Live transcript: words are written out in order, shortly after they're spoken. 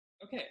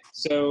Okay,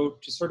 so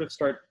to sort of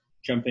start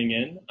jumping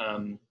in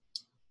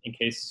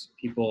case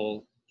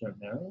people don't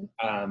know,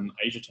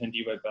 Aisha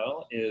Tandiwe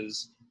Bell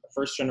is a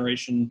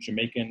first-generation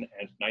Jamaican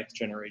and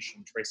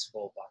ninth-generation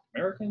traceable Black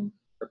American.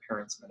 Her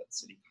parents met at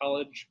City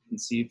College,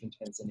 conceived in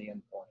Tanzania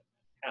and born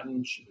in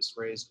Manhattan. She was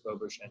raised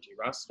Bobo Shanti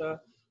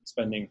Rasta,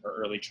 spending her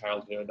early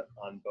childhood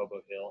on Bobo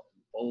Hill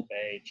in Bull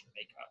Bay,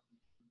 Jamaica.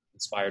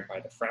 Inspired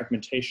by the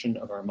fragmentation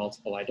of our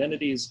multiple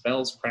identities,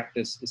 Bell's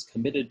practice is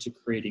committed to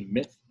creating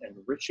myth and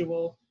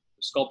ritual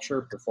for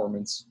sculpture,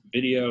 performance,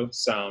 video,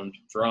 sound,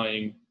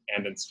 drawing,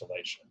 and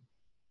installation.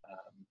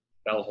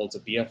 Bell holds a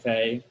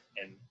BFA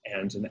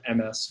and an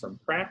MS from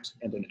Pratt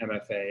and an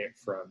MFA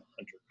from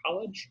Hunter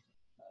College.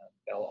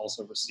 Bell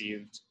also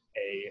received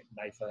a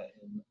NYFA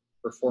in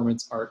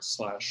performance arts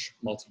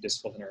 /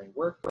 multidisciplinary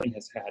work and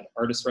has had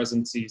artist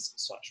residencies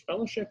 /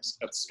 fellowships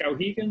at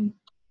Skowhegan,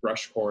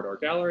 Rush Corridor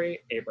Gallery,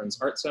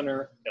 Abrams Art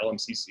Center,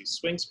 LMCC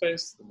Swing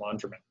Space, the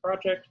Laundromat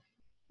Project,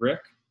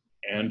 Brick,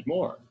 and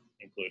more,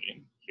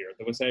 including here at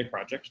the Wassaic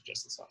Project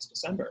just this last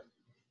December.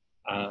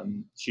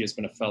 She has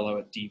been a fellow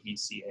at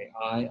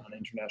DVCAI on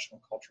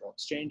international cultural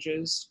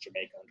exchanges,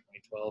 Jamaica in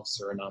 2012,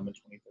 Suriname in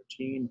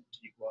 2013,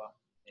 Antigua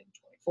in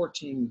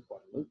 2014,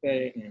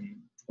 Guadalupe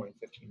in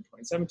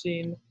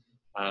 2015-2017,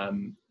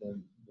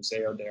 the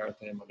Museo de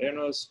Arte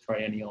Modernos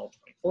Triennial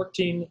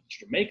 2014,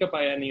 Jamaica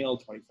Biennial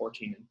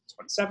 2014 and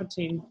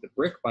 2017, the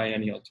Brick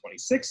Biennial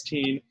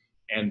 2016,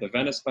 and the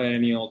Venice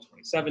Biennial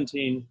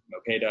 2017,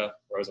 Moqueda,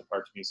 Rosa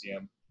Parks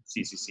Museum,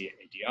 CCC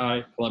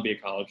ADI, Columbia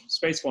College,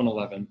 Space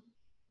 111,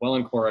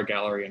 Wellencora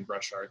Gallery and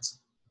Brush Arts,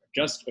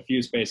 just a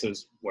few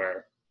spaces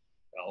where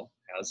Bell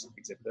has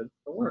exhibited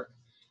her work.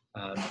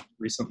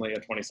 Recently a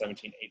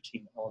 2017-18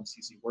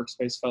 LMCC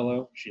Workspace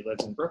Fellow. She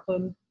lives in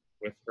Brooklyn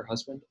with her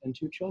husband and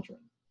 2 children.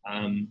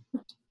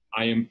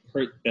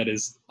 That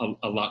is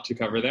a lot to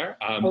cover there.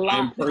 I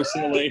am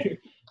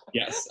personally,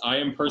 yes, I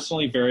am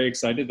personally very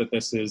excited that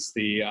this is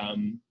the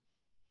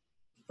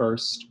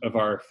first of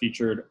our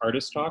featured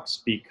artist talks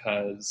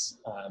because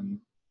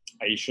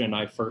Aisha and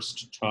I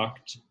first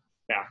talked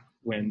back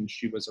when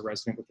she was a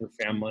resident with her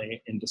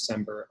family in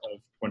December of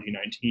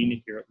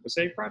 2019 here at the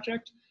Wassaic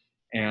Project.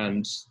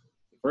 And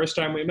the first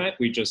time we met,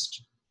 we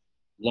just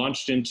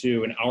launched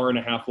into an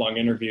hour-and-a-half long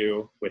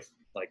interview with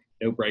like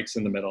no breaks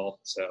in the middle.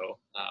 So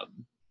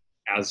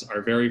as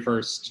our very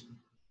first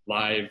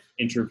live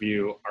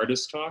interview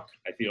artist talk,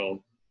 I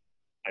feel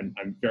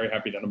I'm very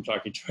happy that I'm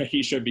talking to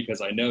Aisha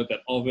because I know that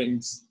all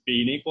things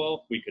being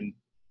equal, we can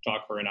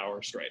talk for an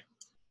hour straight.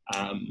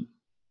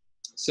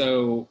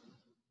 So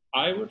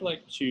I would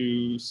like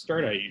to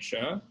start,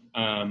 Aisha,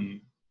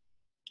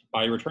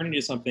 by returning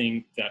to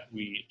something that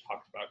we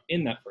talked about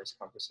in that first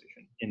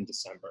conversation in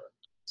December.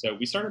 So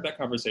we started that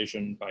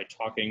conversation by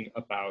talking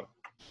about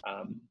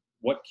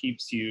what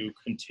keeps you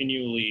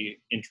continually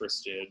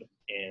interested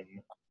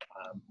in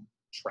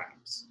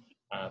traps.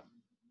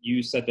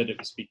 You said that it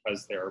was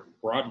because they're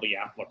broadly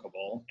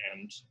applicable,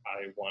 and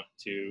I want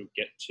to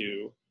get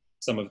to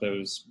some of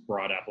those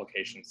broad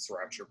applications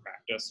throughout your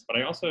practice. But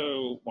I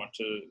also want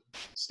to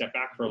step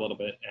back for a little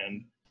bit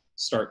and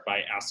start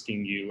by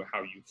asking you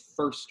how you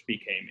first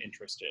became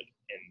interested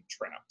in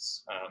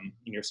traps.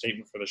 In your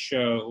statement for the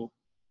show,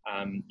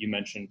 you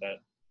mentioned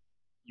that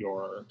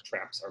your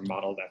traps are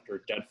modeled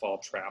after deadfall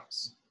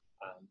traps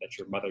that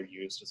your mother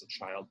used as a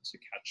child to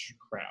catch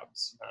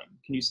crabs.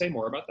 Can you say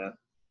more about that?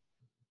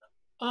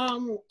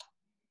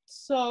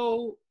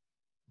 So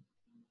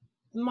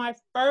my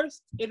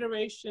first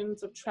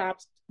iterations of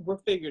traps were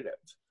figurative.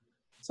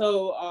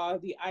 So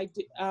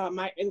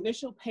my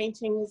initial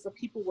paintings of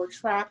people were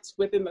trapped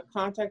within the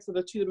context of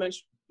the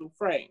 2-dimensional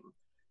frame.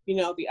 You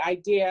know, the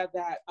idea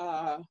that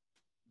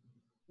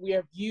we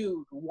are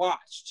viewed,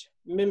 watched,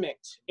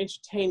 mimicked,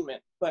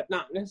 entertainment, but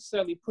not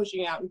necessarily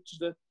pushing out into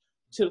the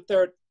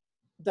 3rd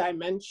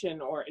dimension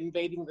or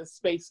invading the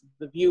space of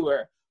the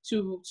viewer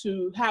to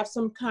have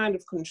some kind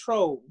of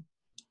control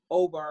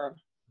over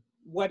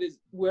where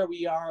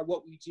we are,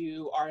 what we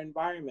do, our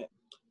environment.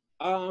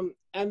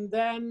 And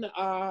then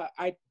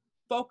I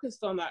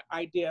focused on that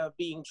idea of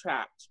being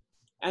trapped.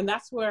 And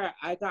that's where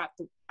I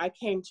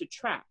came to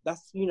trap.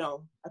 That's, you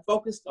know, I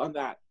focused on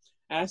that.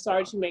 And I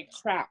started to make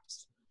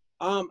traps.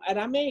 And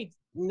I made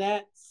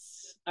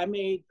nets, I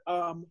made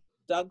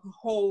dug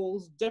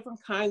holes,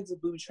 different kinds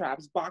of booby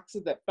traps,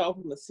 boxes that fell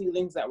from the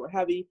ceilings that were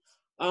heavy,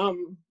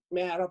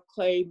 made out of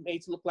clay,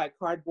 made to look like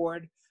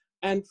cardboard.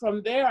 And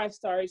from there, I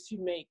started to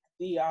make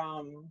the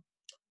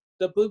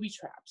booby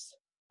traps.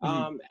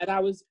 And I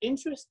was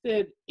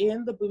interested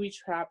in the booby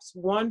traps,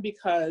 one,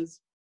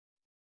 because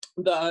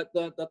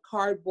the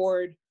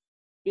cardboard,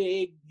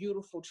 big,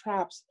 beautiful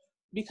traps,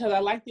 because I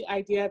like the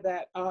idea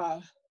that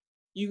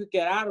you could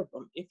get out of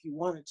them if you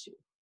wanted to,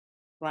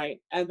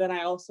 right? And then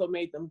I also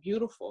made them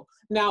beautiful.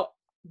 Now,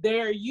 they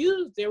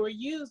were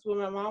used when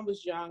my mom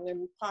was young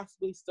and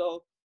possibly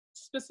still,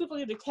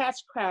 specifically to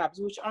catch crabs,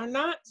 which are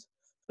not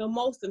the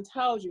most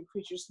intelligent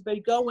creatures. So they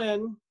go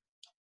in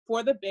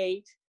for the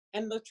bait,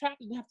 and the trap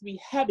doesn't have to be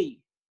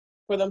heavy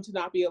for them to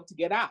not be able to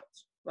get out,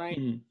 right?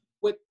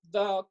 With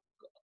the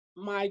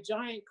my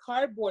giant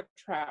cardboard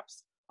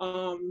traps,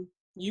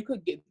 you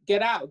could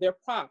get out. They're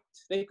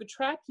propped. They could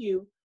trap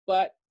you,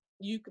 but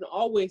you can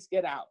always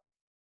get out.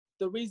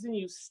 The reason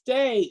you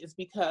stay is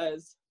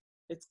because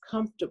it's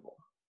comfortable,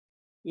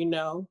 you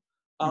know,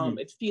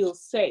 it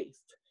feels safe,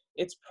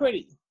 it's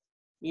pretty,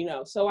 you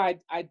know. So I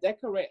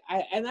decorate,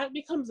 and that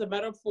becomes a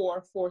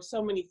metaphor for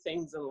so many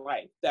things in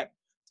life that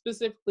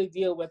specifically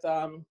deal with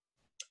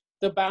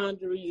the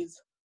boundaries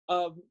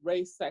of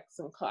race, sex,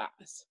 and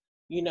class.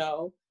 You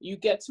know, you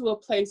get to a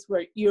place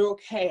where you're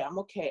okay, I'm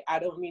okay, I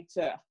don't need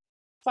to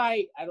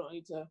fight, I don't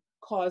need to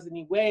cause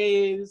any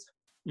waves,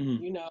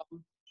 you know,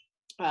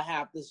 I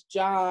have this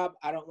job,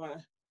 I don't want to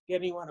get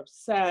anyone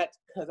upset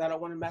because I don't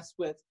want to mess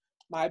with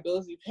my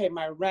ability to pay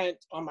my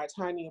rent on my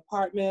tiny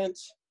apartment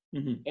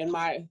in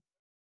my,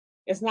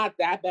 it's not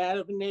that bad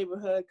of a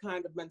neighborhood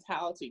kind of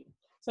mentality.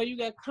 So you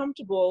get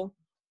comfortable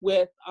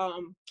with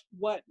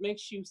what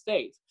makes you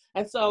safe.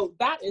 And so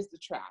that is the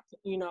trap,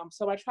 you know.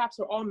 So my traps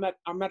are all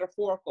are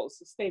metaphorical.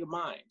 It's a state of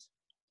mind.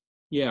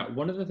 Yeah,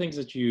 one of the things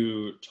that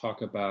you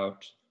talk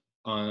about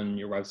on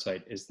your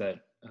website is that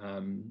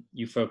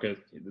you focus,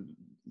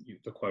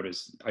 the quote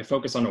is, I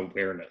focus on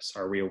awareness.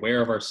 Are we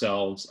aware of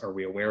ourselves? Are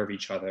we aware of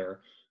each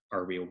other?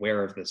 Are we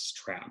aware of this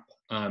trap?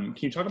 Can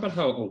you talk about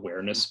how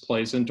awareness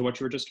plays into what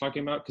you were just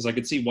talking about? Because I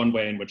could see one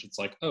way in which it's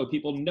like, oh,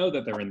 people know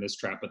that they're in this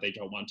trap, but they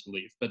don't want to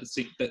leave. But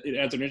it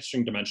adds an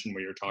interesting dimension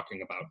where you're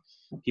talking about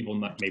people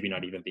maybe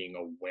not even being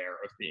aware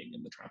of being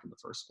in the trap in the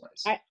first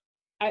place.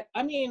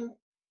 I mean,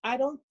 I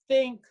don't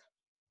think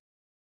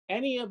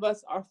any of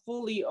us are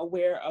fully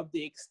aware of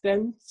the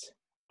extent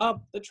of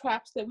the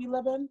traps that we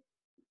live in,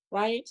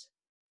 right?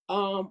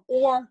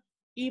 Or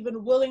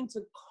even willing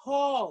to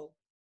call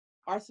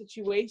our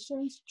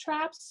situations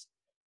traps,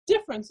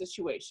 different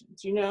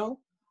situations, you know?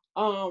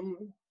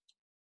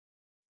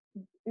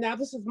 Now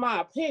this is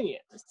my opinion.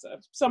 So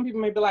some people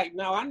may be like,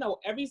 no, I know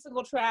every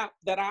single trap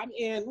that I'm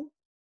in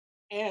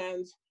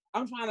and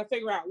I'm trying to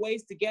figure out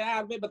ways to get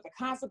out of it, but the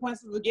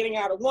consequences of getting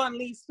out of one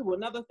leads to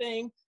another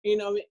thing, you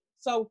know?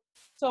 So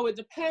it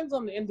depends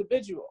on the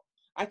individual.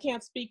 I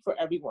can't speak for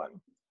everyone.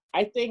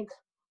 I think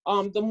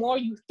the more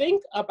you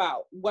think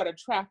about what a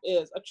trap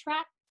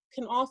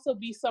can also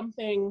be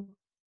something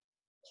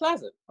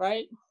pleasant,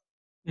 right?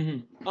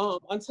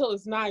 Until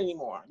it's not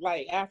anymore.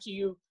 Like after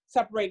you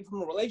separated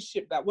from a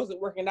relationship that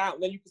wasn't working out,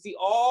 and then you can see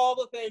all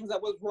the things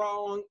that was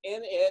wrong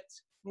in it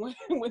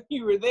when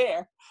you were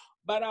there.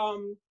 But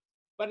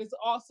it's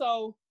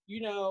also,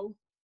 you know,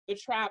 the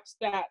traps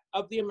that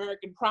of the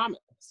American promise,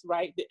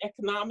 right? The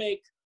economic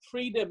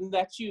freedom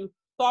that you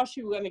thought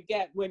you were going to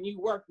get when you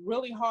worked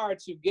really hard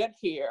to get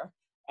here,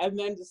 and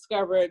then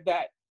discovered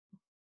that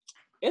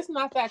it's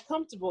not that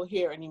comfortable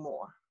here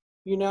anymore,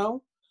 you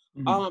know?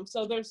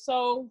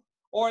 So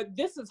or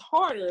this is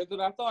harder than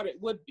I thought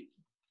it would be.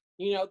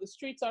 You know, the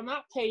streets are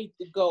not paved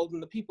with gold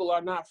and the people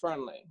are not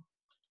friendly,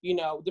 you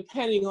know,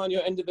 depending on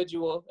your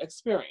individual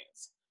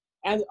experience.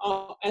 And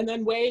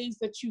then ways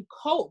that you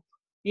cope.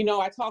 You know,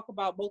 I talk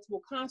about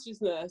multiple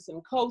consciousness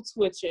and code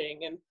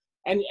switching,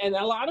 and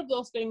a lot of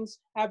those things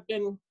have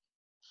been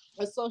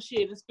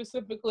associated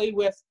specifically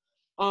with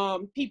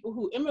people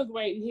who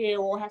immigrate here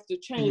or have to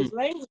change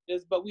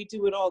languages, but we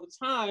do it all the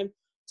time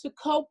to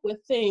cope with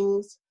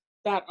things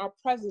that are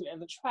present in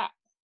the trap.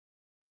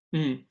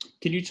 Can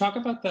you talk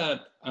about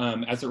that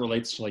as it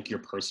relates to like your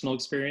personal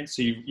experience?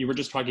 So you were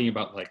just talking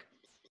about like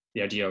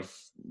the idea of,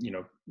 you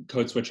know,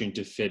 code switching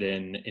to fit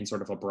in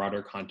sort of a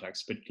broader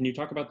context, but can you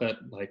talk about that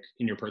like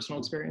in your personal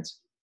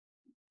experience?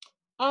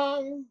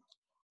 I'm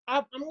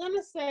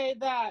gonna say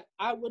that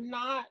I would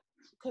not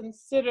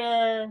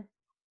consider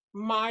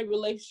my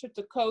relationship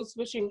to code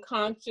switching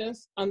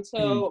conscious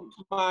until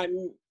my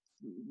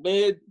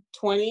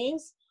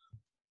mid-20s.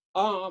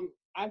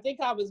 I think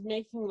I was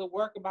making the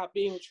work about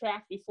being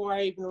trapped before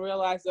I even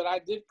realized that I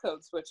did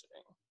code switching.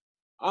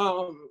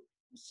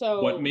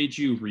 So what made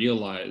you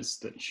realize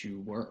that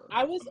you were?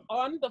 I was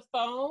on the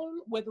phone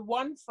with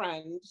one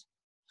friend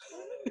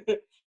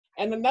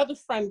and another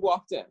friend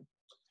walked in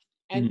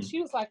and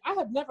she was like, I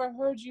have never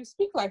heard you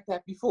speak like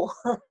that before.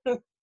 And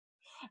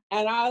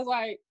I was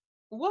like,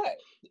 what?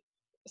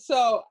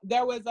 So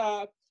there was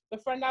the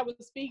friend I was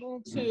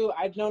speaking to,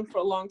 I'd known for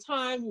a long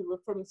time. We were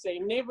from the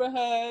same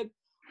neighborhood.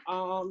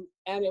 And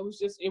it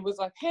was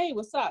like, hey,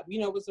 what's up?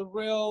 You know, it was a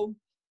real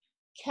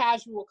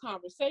casual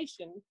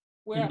conversation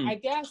where I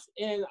guess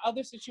in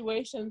other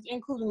situations,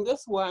 including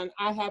this one,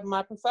 I have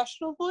my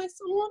professional voice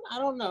on. I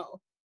don't know.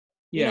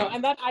 Yeah. You know,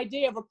 and that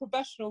idea of a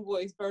professional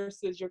voice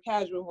versus your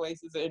casual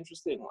voice is an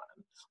interesting one,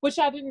 which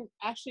I didn't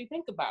actually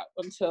think about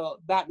until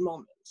that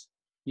moment.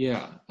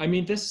 Yeah. I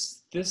mean,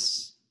 this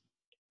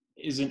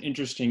is an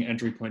interesting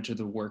entry point to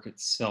the work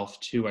itself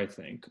too, I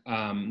think.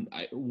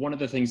 One of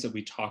the things that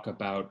we talk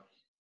about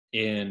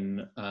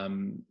in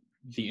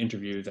the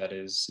interview that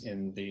is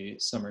in the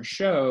summer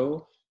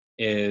show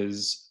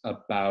is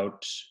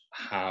about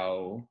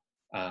how,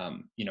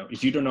 you know,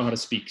 if you don't know how to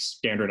speak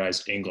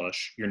standardized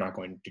English, you're not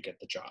going to get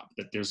the job.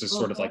 That there's this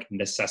sort of like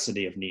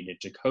necessity of needing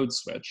to code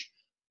switch.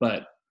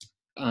 But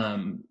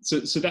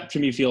so that to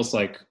me feels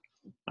like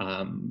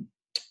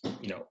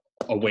you know,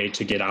 a way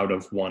to get out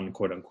of one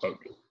quote unquote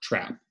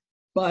trap.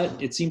 But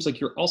it seems like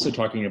you're also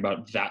talking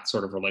about that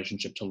sort of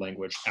relationship to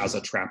language as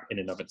a trap in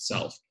and of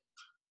itself.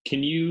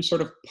 Can you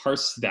sort of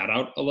parse that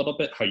out a little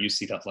bit, how you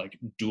see that like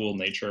dual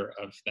nature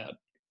of that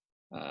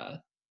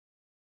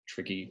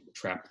tricky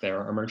trap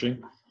there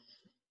emerging?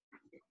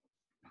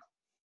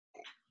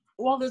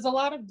 Well, there's a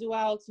lot of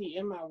duality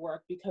in my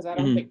work because I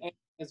don't think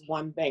anything is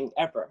one thing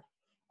ever.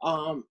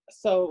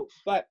 So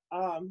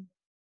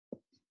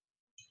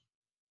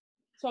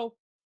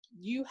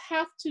you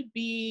have to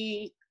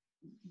be,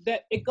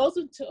 that it goes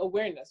into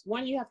awareness.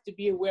 One, you have to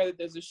be aware that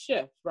there's a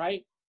shift,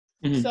 right?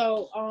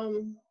 So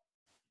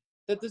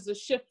that there's a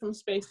shift from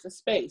space to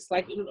space.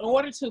 Like in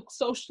order to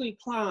socially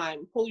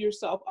climb, pull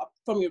yourself up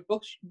from your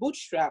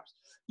bootstraps,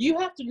 you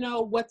have to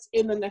know what's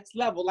in the next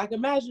level. Like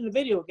imagine a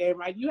video game,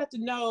 right? You have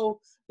to know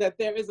that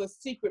there is a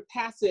secret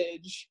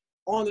passage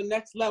on the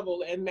next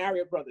level in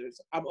Mario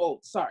Brothers. I'm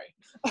old, sorry.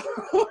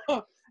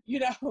 You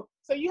know,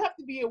 so you have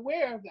to be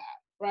aware of that,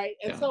 right?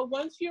 And so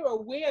once you're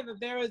aware that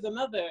there is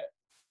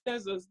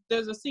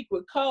there's a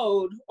secret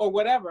code or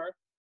whatever,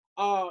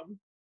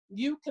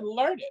 you can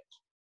learn it.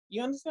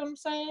 You understand what I'm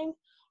saying?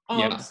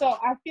 So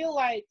I feel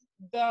like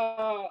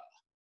the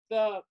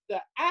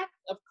act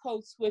of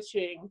code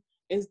switching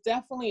is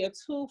definitely a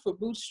tool for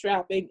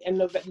bootstrapping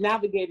and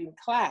navigating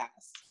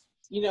class,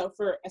 you know,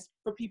 for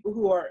people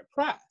who are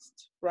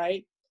oppressed,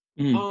 right?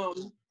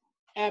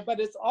 But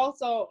it's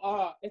also,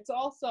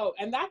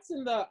 and that's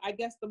in the, I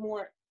guess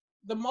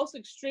the most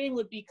extreme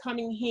would be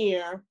coming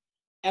here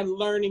and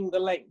learning the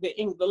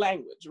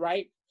language,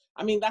 right?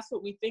 I mean, that's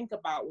what we think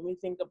about when we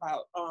think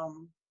about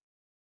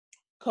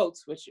code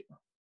switching.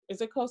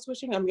 Is it code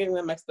switching? I'm getting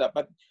them mixed up,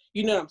 but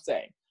you know what I'm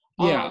saying.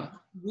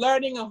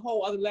 Learning a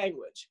whole other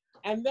language.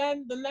 And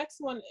then the next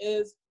one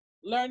is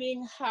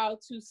learning how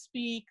to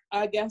speak,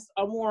 I guess,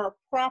 a more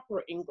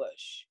proper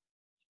English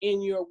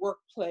in your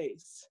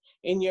workplace,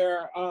 in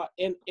your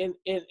in an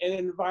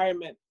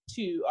environment,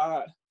 to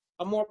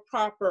a more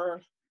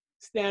proper,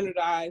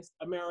 standardized,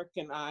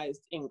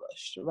 Americanized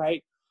English,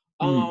 right?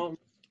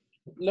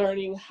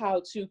 Learning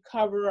how to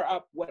cover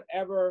up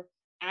whatever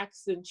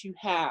accent you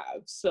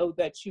have so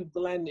that you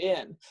blend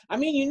in. I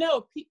mean, you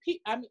know,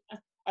 I mean,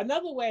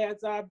 another way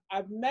is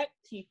I've met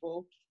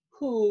people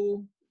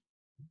who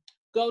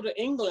go to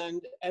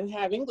England and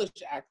have English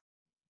accents.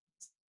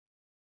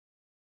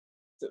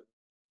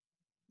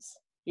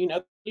 You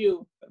know,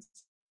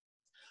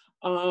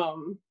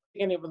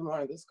 any of them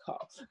are on this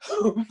call.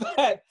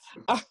 But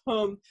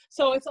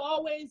so it's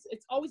always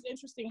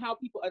interesting how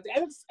people,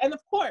 and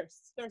of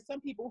course there are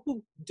some people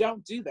who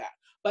don't do that,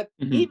 but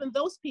even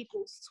those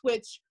people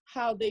switch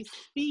how they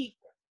speak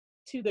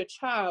to their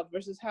child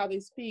versus how they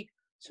speak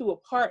to a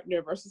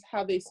partner versus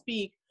how they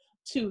speak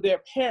to their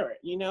parent.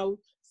 You know,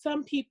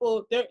 some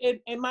people,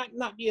 it might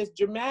not be as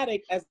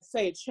dramatic as,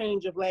 say, a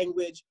change of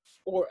language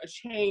or a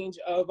change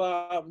of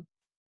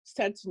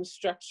sentence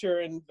structure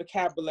and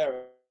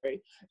vocabulary.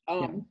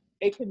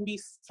 It can be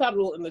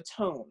subtle in the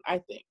tone, I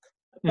think.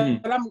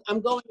 But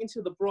I'm going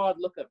into the broad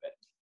look of it.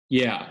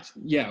 Yeah.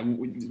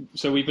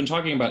 So we've been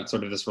talking about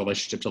sort of this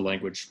relationship to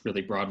language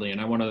really broadly,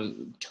 and I want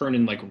to turn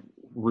and like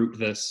root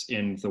this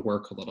in the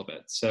work a little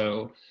bit.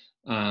 So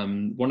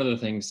one of the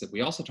things that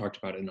we also talked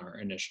about in our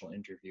initial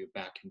interview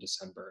back in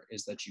December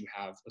is that you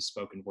have a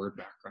spoken word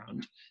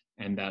background,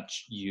 and that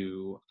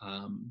you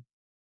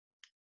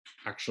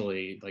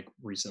actually, like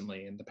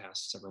recently in the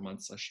past several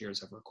months,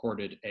 years, have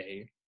recorded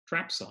a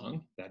trap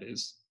song that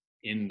is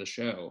in the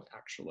show,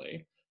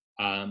 actually.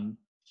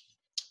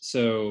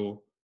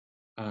 So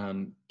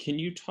can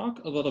you talk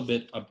a little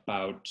bit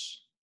about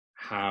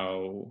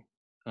how,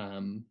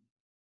 can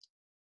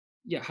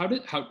you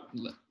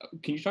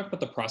talk about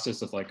the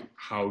process of like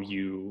how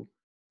you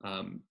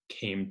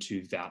came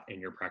to that in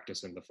your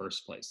practice in the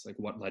first place? Like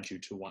what led you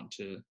to want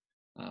to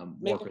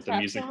work with a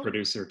music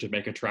producer to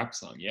make a trap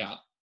song? Yeah.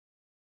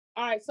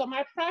 All right, so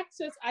my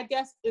practice, I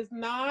guess, is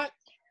not,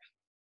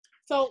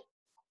 so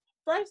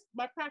first,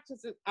 my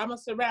practice is, I'm a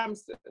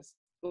ceramicist,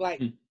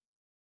 like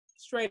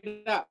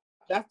straight up.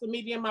 That's the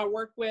medium I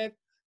work with.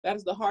 That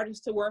is the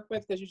hardest to work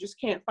with because you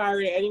just can't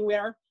fire it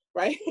anywhere,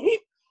 right?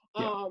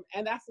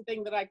 And that's the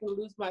thing that I can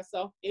lose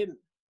myself in.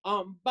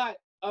 But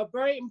a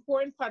very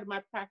important part of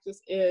my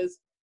practice is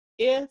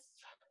if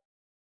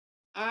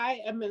I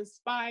am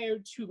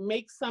inspired to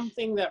make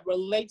something that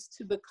relates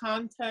to the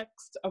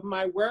context of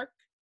my work,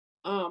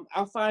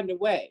 I'll find a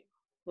way,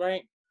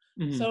 right?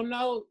 So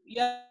no,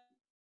 yes,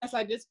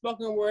 I did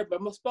spoken word,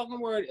 but my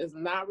spoken word is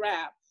not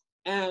rap,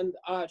 and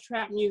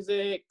trap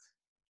music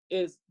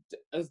is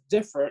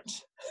different.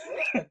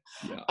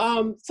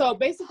 So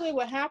basically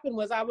what happened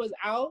was I was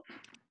out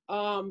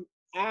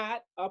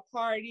at a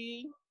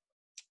party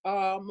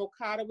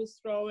Mokata was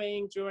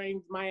throwing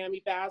during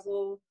Miami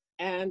Basel,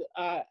 and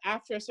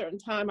after a certain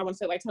time, I want to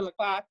say like 10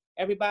 o'clock,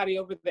 everybody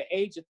over the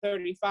age of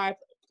 35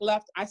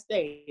 left. I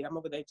stayed, I'm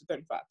over the age of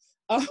 35.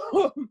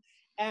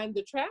 And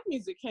the trap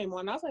music came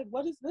on. I was like,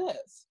 what is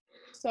this?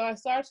 So I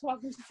started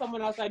talking to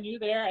someone else I knew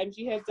there, and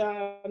she had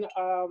done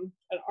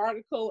an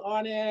article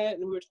on it,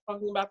 and we were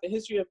talking about the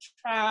history of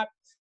trap.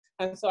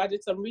 And so I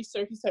did some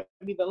research. He sent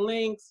me the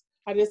links.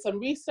 I did some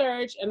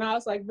research, and I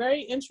was like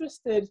very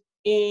interested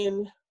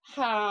in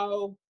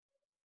how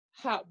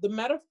the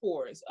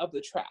metaphors of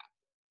the trap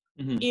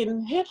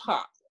in hip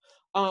hop.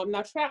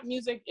 Now, trap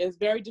music is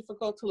very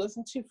difficult to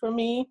listen to for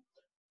me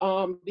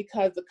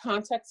because the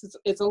context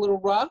is a little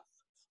rough,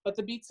 but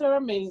the beats are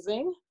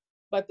amazing,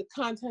 but the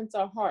contents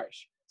are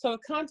harsh. So the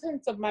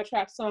contents of my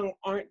trap song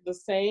aren't the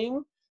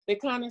same. They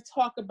kind of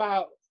talk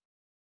about,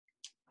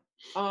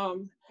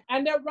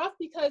 and they're rough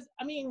because,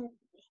 I mean,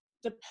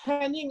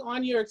 depending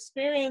on your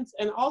experience,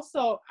 and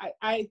also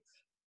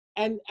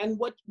and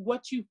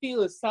what you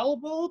feel is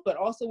sellable, but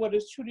also what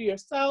is true to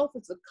yourself.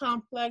 It's a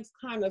complex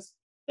kind of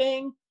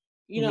thing.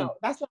 You know,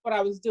 that's not what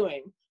I was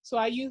doing. So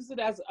I used it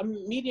as a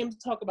medium to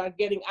talk about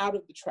getting out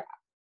of the trap,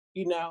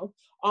 you know,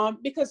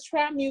 because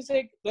trap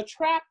music, the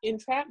trap in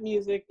trap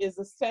music is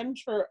the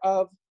center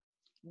of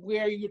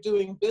where you're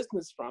doing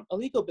business from,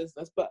 illegal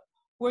business, but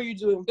where you're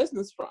doing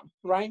business from,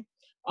 right?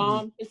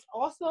 It's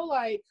also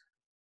like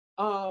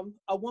a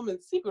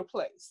woman's secret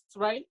place,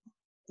 right?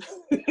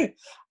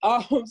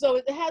 So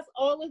it has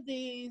all of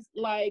these,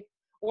 like,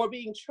 or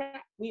being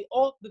trapped.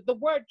 The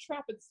word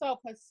trap itself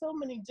has so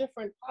many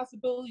different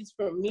possibilities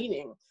for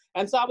meaning.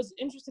 And so I was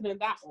interested in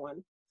that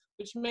one,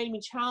 which made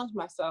me challenge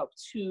myself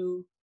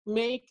to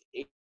make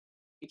a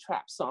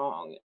trap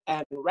song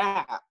and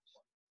rap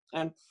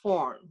and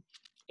perform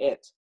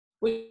it,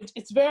 which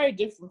it's very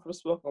different from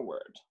spoken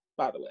word,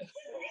 by the way.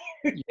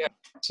 Yeah.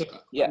 So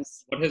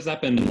yes. What has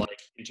that been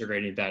like,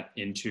 integrating that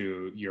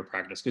into your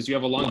practice? Because you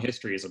have a long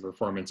history as a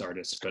performance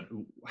artist, but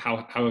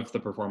how have the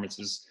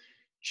performances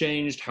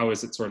changed? How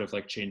has it sort of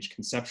like changed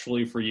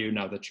conceptually for you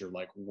now that you're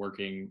like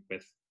working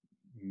with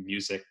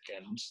music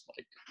and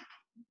like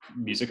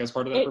music as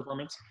part of that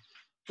performance?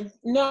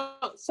 No,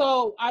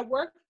 so I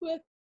worked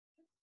with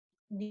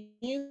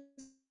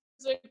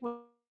music when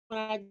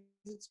I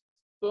did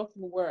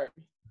spoken word,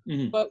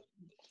 but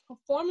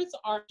performance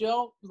art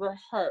don't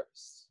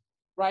rehearse,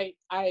 right?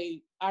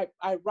 I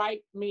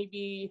write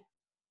maybe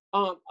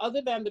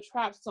other than the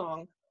trap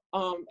song,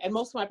 and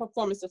most of my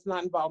performance does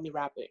not involve me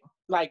rapping,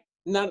 like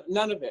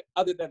none of it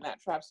other than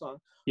that trap song.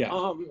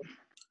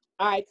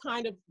 I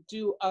kind of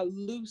do a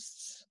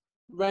loose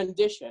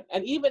rendition,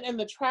 and even in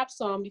the trap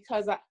song,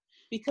 because I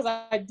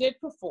did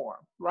perform,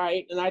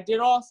 right, and I did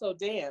also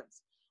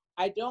dance.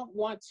 I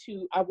want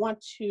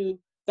to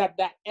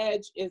that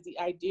edge is the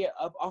idea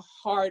of a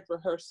hard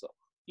rehearsal,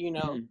 you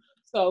know.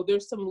 So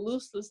there's some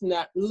looseness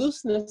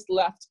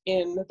left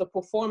in the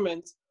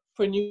performance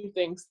for new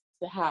things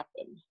to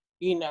happen,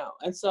 you know.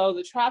 And so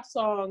the trap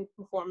song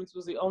performance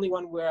was the only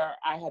one where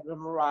I had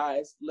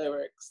memorized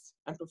lyrics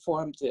and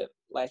performed it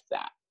like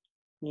that,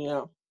 you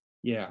know.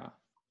 Yeah.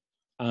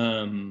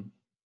 I'm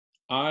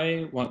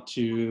going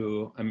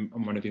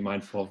to be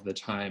mindful of the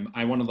time.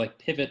 I want to like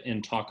pivot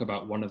and talk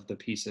about one of the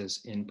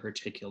pieces in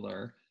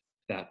particular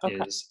that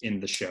is in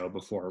the show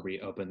before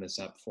we open this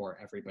up for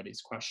everybody's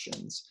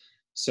questions.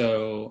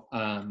 So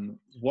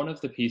one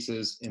of the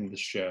pieces in the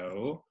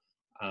show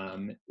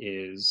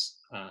is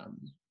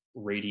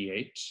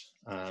Radiate,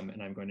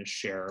 and I'm going to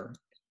share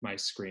my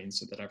screen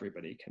so that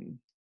everybody can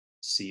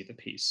see the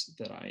piece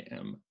that I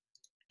am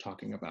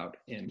talking about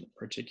in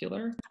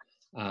particular.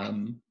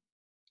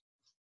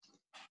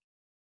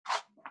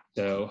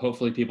 So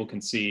hopefully people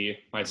can see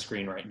my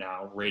screen right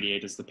now.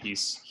 Radiate is the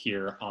piece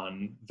here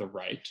on the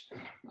right.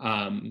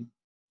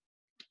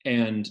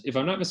 And if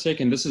I'm not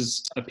mistaken, this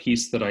is a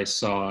piece that I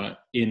saw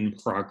in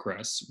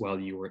progress while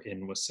you were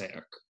in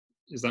Wassaic.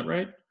 Is that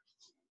right?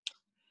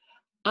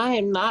 I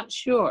am not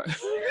sure.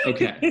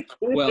 Okay.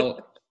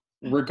 Well,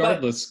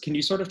 regardless, can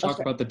you sort of talk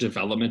about the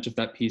development of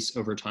that piece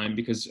over time?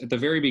 Because at the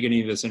very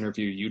beginning of this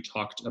interview, you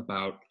talked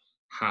about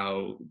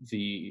how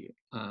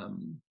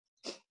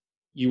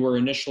you were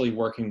initially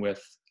working with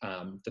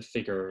the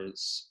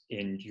figures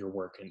in your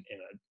work in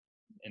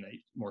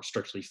a more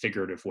strictly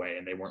figurative way,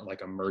 and they weren't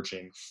like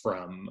emerging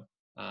from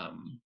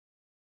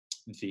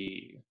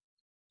the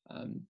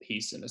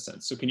piece in a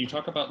sense. So can you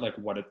talk about like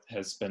what it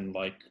has been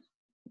like,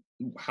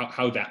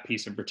 how that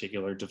piece in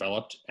particular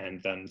developed,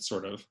 and then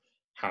sort of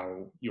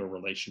how your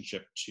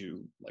relationship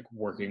to like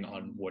working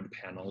on wood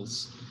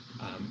panels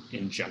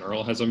in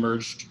general has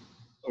emerged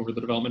over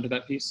the development of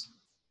that piece?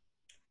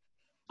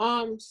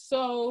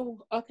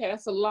 So, okay,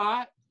 that's a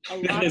lot.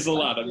 That is a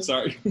lot, I'm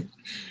sorry.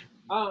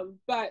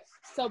 But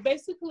so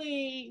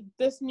basically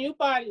this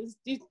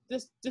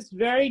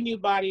very new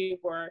body of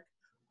work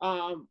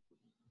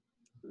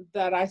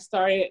that I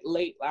started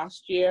late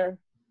last year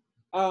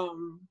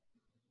kind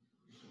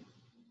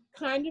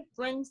of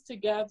brings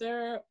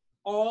together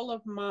all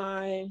of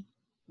my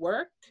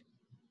work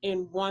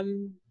in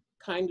one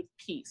kind of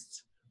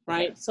piece,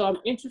 right? So I'm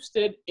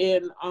interested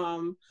in,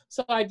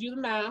 so I do the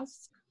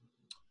mask,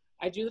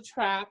 I do the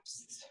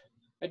traps,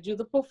 I do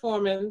the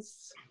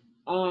performance,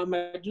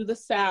 I do the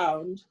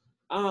sound,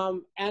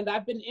 and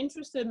I've been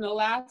interested in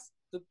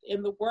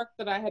the work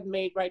that I had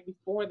made right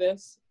before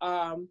this,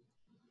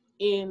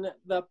 in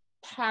the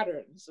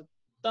patterns,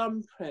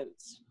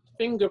 thumbprints,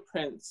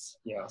 fingerprints,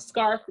 Yeah.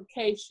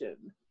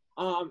 scarification.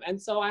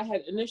 And so I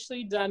had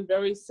initially done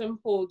very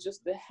simple,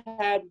 just the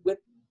head with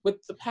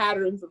the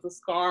patterns of the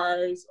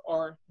scars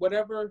or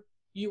whatever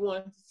you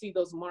want to see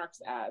those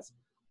marks as.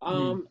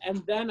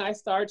 And then I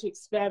started to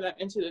expand that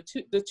into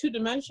the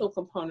two-dimensional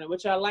component,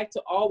 which I've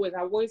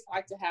always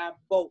like to have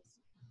both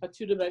a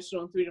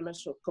two-dimensional and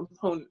three-dimensional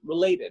component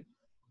related.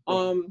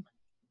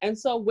 And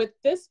so with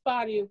this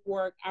body of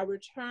work, I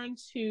returned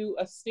to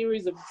a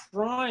series of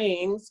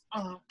drawings.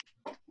 I'll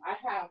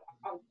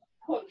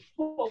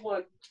pull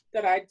one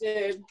that I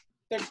did.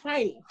 They're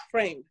tiny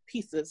framed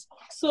pieces,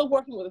 still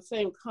working with the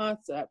same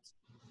concept.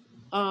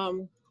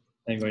 I'm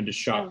going to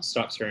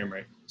stop sharing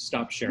my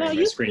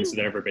screen so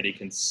that everybody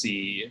can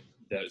see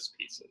those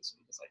pieces,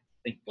 because I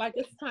think like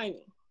it's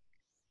tiny.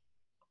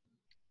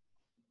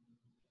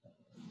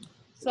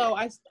 So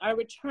I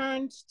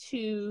returned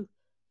to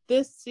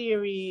this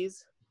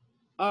series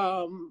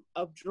of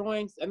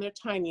drawings, and they're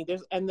tiny. There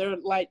are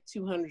like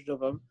 200 of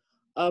them,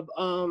 of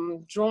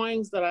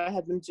drawings that I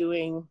had been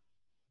doing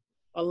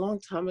a long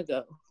time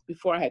ago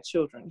before I had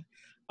children,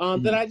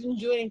 that I didn't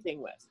do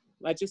anything with.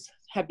 I just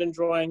had been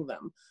drawing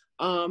them.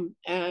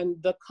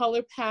 And the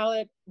color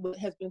palette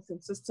has been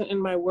consistent in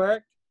my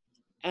work,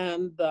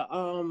 and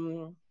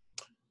the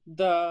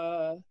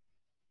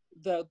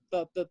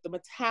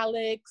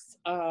metallics,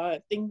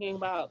 thinking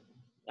about,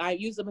 I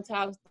use the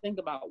metallics to think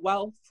about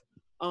wealth,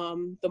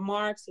 the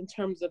marks in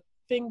terms of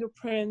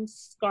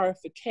fingerprints,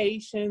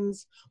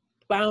 scarifications,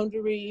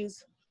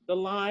 boundaries, the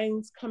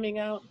lines coming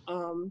out,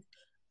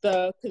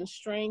 the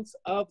constraints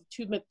of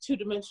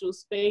two-dimensional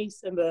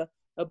space, and the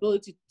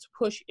ability to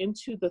push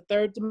into the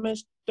third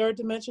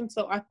dimension.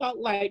 So I felt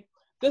like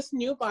this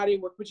new body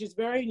work, which is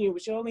very new,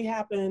 which only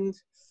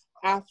happened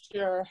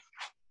after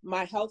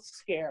my health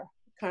scare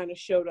kind of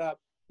showed up,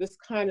 this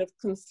kind of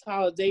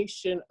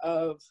consolidation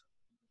of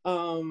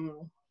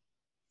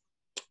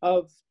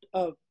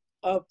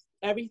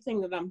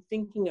everything that I'm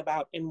thinking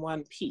about in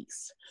one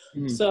piece.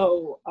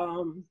 So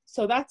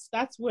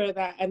that's where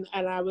that,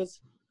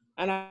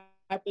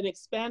 I've been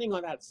expanding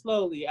on that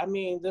slowly. I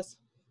mean, this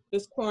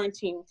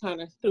quarantine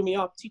kind of threw me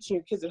off. Teaching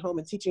your kids at home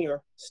and teaching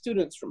your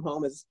students from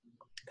home is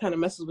kind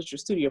of messes with your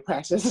studio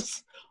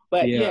practice.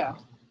 But yeah,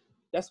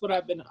 that's what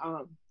I've been,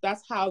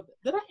 that's how,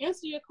 did I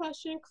answer your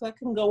question? Because I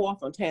can go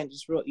off on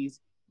tangents real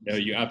easy. No,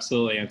 you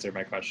absolutely answered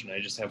my question.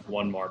 I just have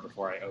one more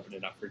before I open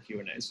it up for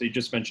Q&A. So you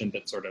just mentioned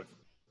that sort of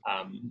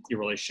your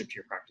relationship to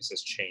your practice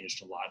has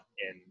changed a lot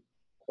in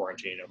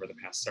quarantine over the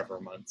past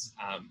several months.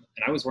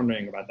 And I was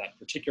wondering about that,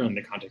 particularly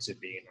in the context of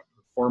being a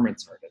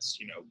performance artist.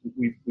 You know,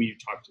 we've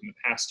talked in the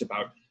past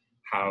about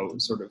how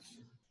sort of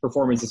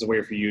performance is a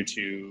way for you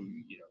to,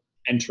 you know,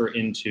 enter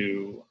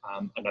into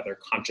another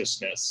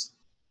consciousness,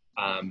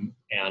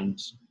 and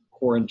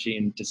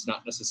quarantine does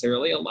not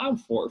necessarily allow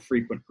for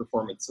frequent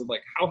performance. So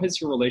like, how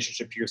has your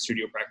relationship to your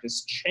studio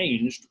practice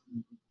changed,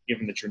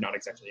 given that you're not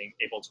exactly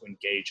able to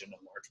engage in a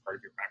large part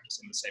of your practice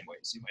in the same way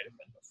as you might have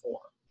been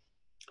before?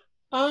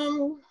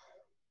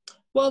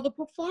 Well, the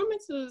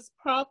performance is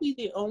probably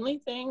the only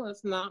thing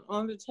that's not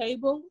on the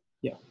table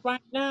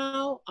right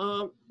now,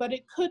 but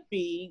it could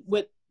be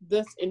with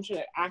this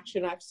internet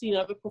action. I've seen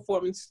other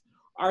performance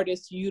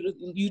artists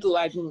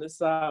utilizing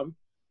this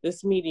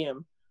this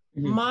medium.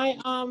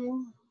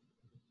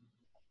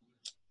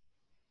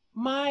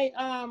 My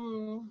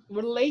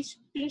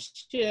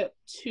relationship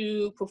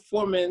to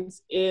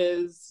performance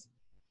is,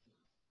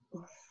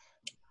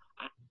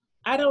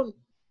 I don't,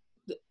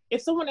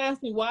 if someone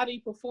asked me, why do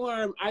you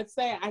perform? I'd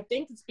say, I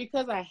think it's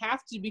because I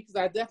have to, because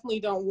I definitely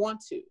don't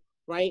want to,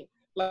 right?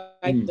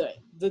 Like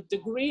the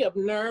degree of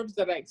nerves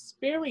that I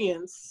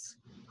experienced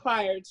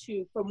prior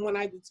to, from when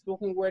I did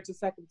spoken word to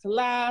second to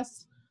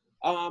last,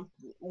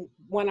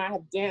 when I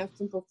have danced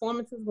in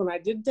performances, when I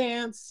did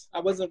dance, I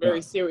wasn't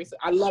very serious.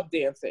 I love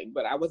dancing,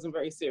 but I wasn't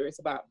very serious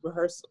about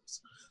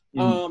rehearsals.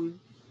 To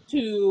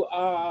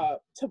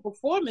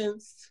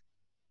performance,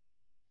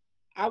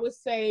 I would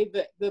say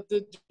that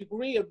the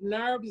degree of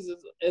nerves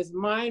is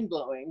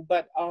mind-blowing,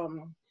 but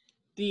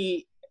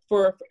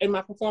in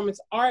my performance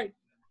art,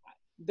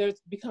 there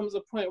becomes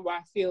a point where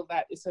I feel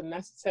that it's a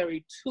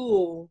necessary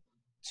tool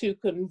to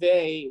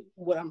convey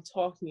what I'm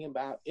talking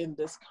about in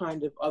this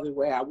kind of other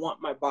way. I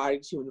want my body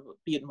to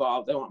be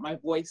involved. I want my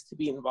voice to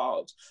be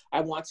involved.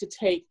 I want to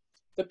take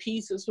the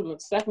pieces from the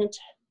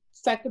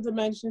second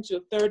dimension to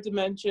the third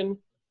dimension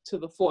to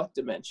the fourth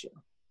dimension.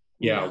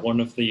 Yeah, one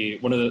of the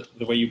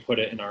way you put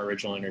it in our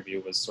original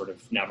interview was sort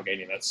of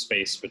navigating that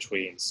space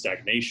between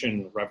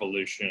stagnation,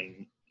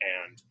 revolution,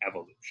 and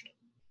evolution.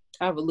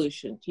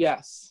 Evolution,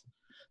 yes.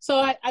 So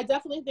I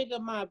definitely think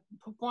of my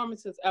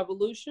performance as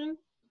evolution.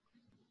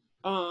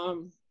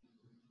 And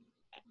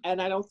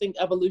I don't think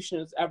evolution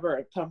is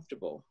ever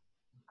comfortable.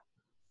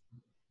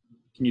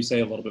 Can you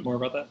say a little bit more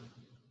about that?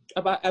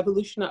 About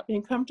evolution not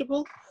being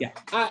comfortable? Yeah.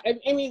 I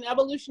mean,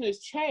 evolution is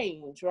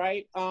change,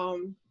 right?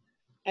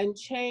 And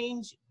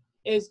change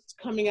is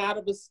coming out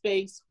of a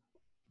space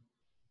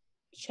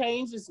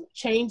change is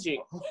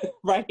changing,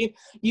 right?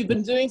 You've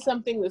been doing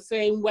something the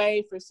same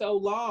way for so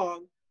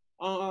long,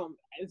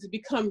 it's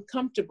become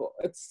comfortable.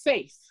 It's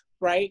safe,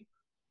 right?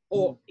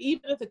 Or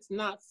even if it's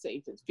not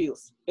safe,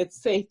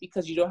 it's safe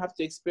because you don't have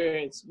to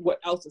experience what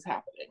else is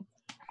happening.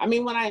 I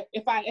mean,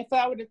 if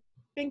I were to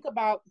think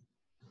about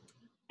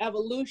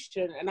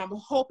evolution, and I'm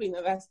hoping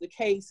that that's the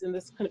case in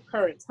this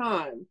current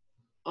time,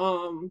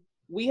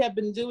 we have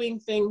been doing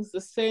things the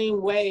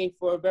same way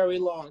for a very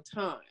long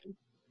time,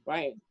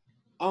 right?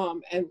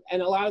 And a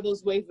lot of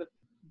those ways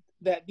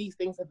that these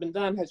things have been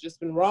done has just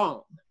been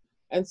wrong.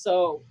 And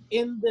so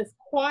in this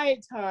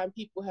quiet time,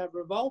 people have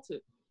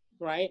revolted,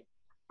 right?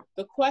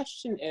 The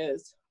question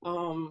is,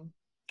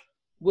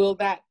 will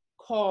that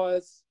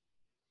cause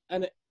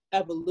an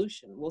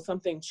evolution? Will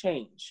something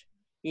change,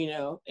 in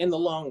the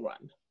long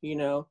run,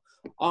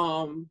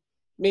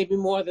 maybe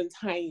more than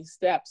tiny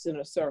steps in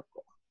a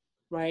circle,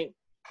 right?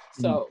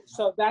 So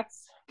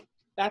that's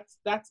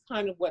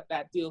kind of what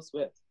that deals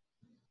with.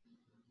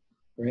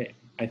 Great.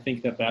 I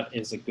think that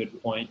is a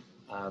good point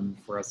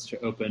for us to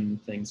open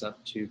things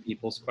up to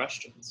people's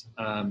questions.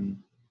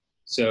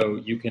 So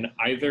you can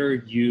either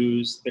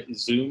use,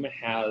 Zoom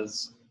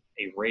has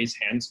a raise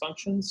hands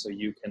function, so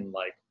you can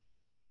like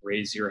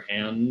raise your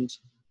hand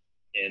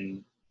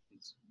in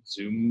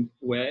Zoom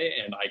way,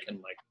 and I can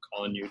like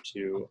call on you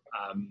to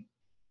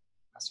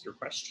ask your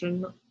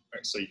question.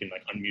 Right, so you can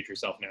like unmute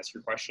yourself and ask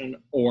your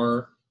question,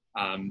 or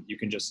you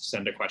can just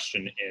send a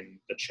question in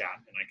the chat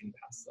and I can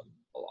pass them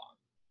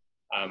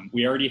along.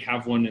 We already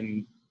have one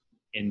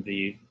in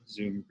the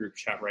Zoom group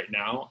chat right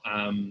now.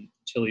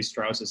 Tilly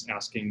Strauss is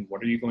asking,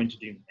 what are you going to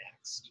do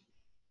next?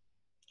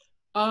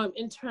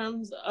 In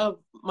terms of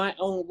my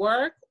own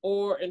work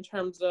or in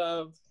terms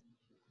of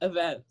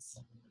events?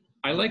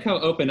 I like how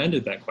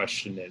open-ended that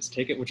question is.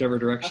 Take it whichever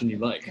direction you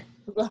like.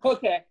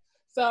 Okay.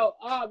 So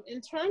in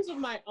terms of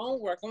my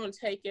own work, I'm going to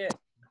take it.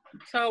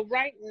 So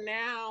right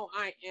now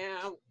I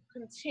am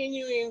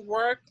continuing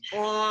work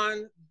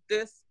on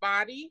this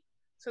body.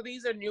 So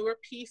these are newer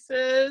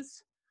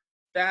pieces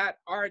that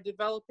are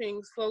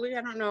developing slowly.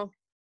 I don't know,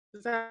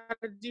 is that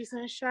a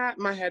decent shot?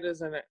 My head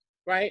is in it,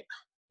 right?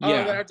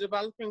 Yeah. That are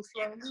developing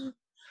slowly.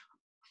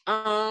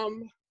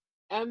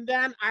 And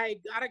then I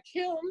got a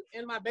kiln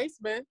in my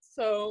basement,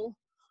 so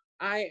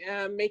I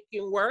am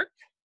making work.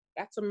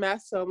 That's a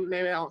mess, so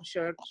maybe I won't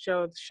show.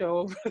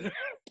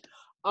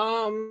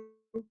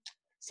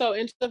 So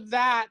into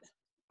that,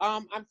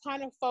 I'm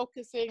kind of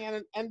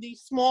focusing, and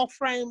these small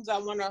frames, I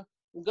want to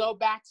go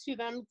back to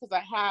them because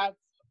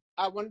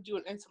I want to do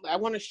I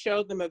want to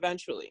show them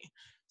eventually.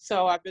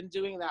 So I've been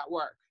doing that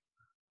work.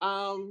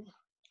 And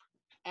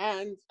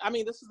I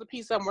mean, this is the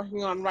piece I'm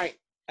working on not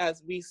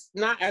as we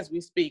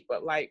speak,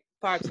 but like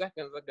 5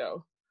 seconds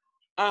ago.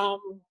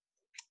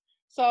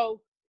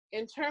 So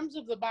in terms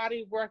of the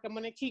body work, I'm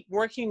going to keep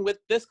working with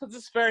this because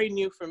it's very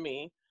new for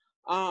me.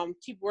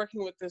 Keep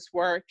working with this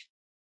work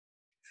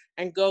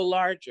and go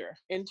larger.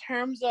 In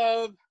terms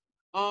of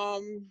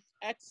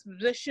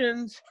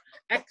exhibitions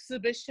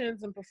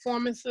and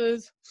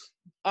performances,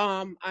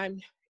 I'm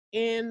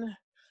in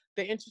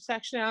the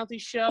intersectionality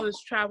show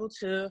that's traveled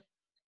to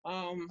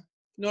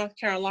North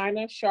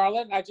Carolina,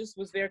 Charlotte. I just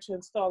was there to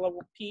install a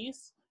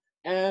piece.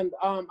 And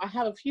I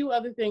have a few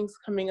other things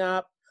coming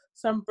up,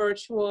 some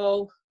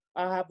virtual.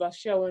 I have a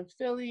show in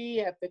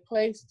Philly at the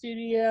Clay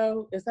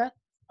Studio.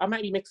 I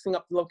might be mixing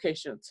up the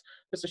locations.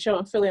 There's a show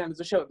in Philly and there's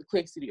a show at the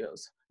Clay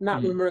Studios.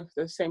 Not remembering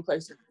the same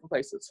place, different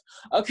places.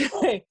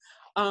 Okay,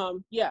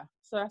 yeah,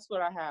 so that's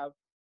what I have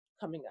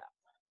coming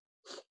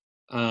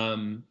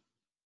up.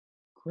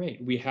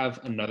 Great. We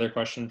have another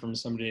question from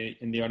somebody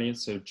in the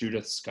audience. So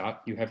Judith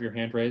Scott, you have your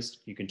hand raised.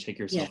 You can take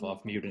yourself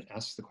off mute and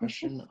ask the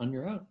question on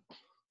your own.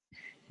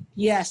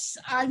 Yes,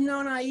 I've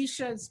known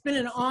Aisha. It's been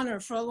an honor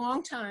for a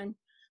long time,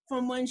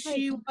 from when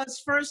she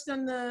was first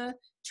in the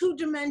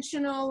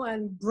 2-dimensional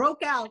and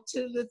broke out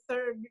to the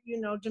 3rd,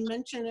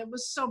 dimension. It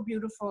was so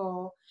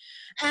beautiful.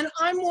 And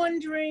I'm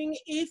wondering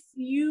if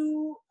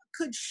you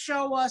could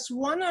show us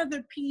one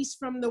other piece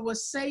from the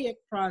Wassaic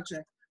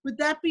Project. Would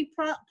that be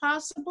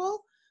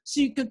possible?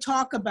 So you could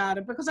talk about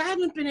it, because I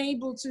haven't been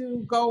able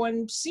to go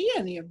and see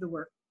any of the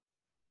work.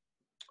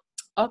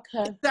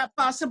 Okay. Is that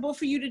possible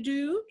for you to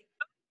do?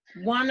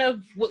 One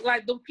of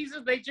like the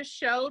pieces they just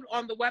showed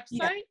on the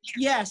website?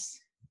 Yes.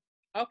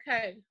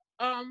 Okay.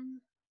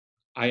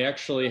 I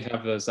actually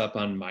have those up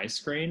on my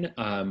screen.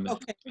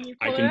 Okay.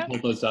 I can pull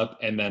those up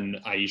and then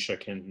Aisha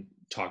can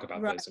talk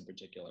about those in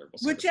particular.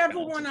 Whichever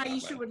one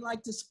Aisha would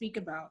like to speak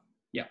about.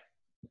 Yeah.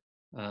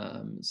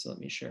 So let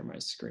me share my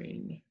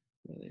screen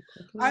really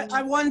quickly.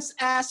 I once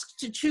asked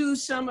to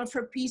choose some of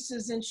her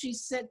pieces and she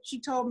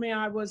told me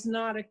I was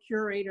not a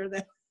curator.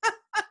 That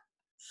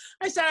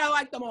I said I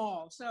like them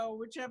all. So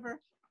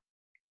whichever.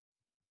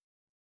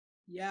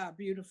 Yeah,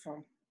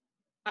 beautiful.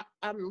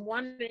 I'm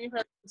wondering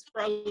if it's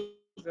frozen.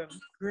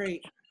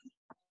 Great.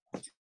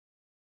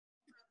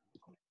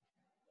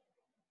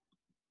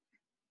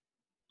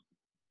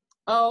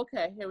 Oh,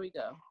 okay, here we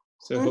go.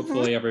 So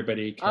hopefully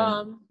everybody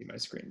can see my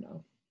screen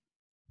now.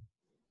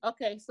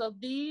 Okay, so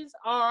these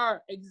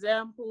are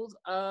examples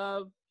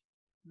of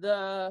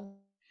the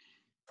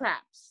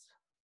traps.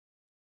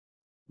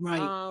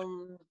 Right.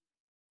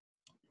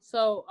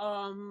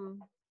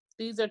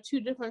 These are two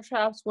different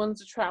traps.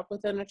 One's a trap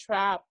within a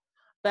trap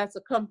that's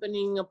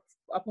accompanying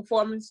a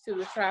performance to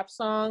the trap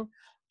song.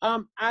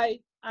 I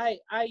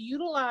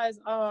utilize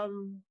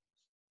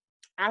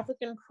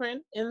African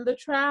print in the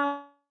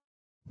trap,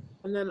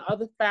 and then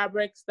other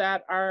fabrics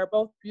that are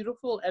both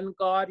beautiful and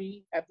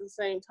gaudy at the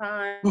same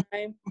time.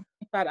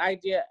 That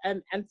idea,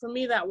 and for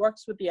me, that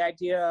works with the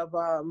idea of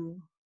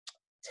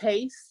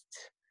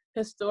taste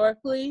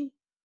historically.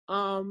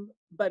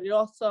 But it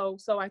also,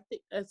 so I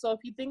think, so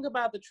if you think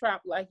about the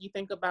trap, like you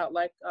think about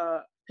like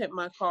Pimp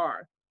My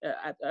Car,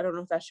 I don't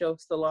know if that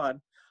show's still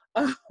on,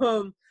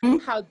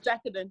 how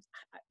decadent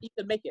you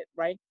can make it,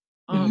 right?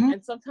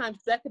 And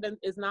sometimes decadent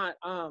is not,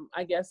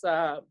 I guess,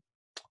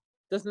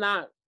 does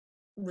not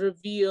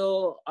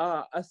reveal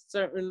a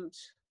certain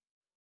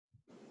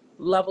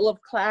level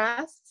of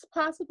class,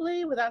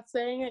 possibly, without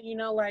saying it, you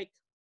know, like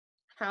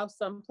how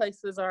some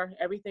places are,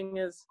 everything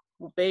is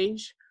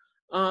beige.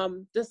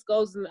 This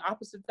goes in the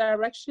opposite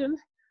direction,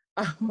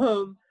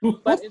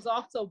 but it's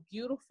also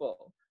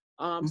beautiful.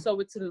 So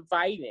it's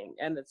inviting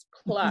and it's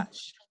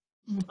plush.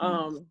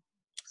 And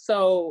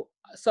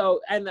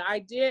the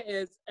idea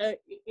is,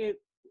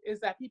 is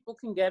that people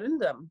can get in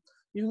them.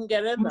 You can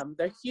get in them.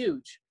 They're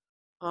huge.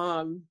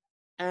 And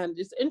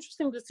it's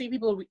interesting to see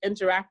people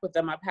interact with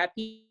them. I've had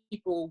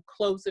people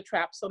close the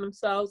traps on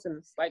themselves, and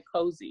it's like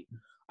cozy.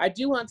 I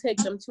do want to take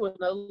them to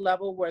another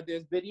level where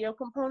there's video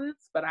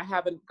components, but I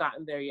haven't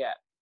gotten there yet.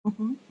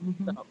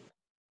 So,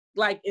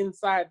 like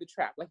inside the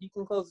trap, like you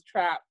can close the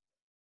trap,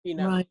 you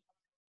know. Right.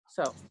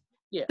 So,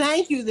 yeah.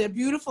 Thank you. They're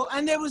beautiful.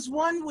 And there was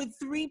one with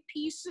 3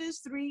 pieces,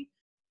 3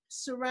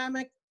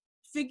 ceramic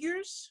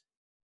figures.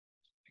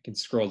 I can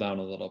scroll down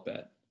a little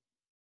bit.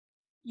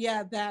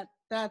 Yeah,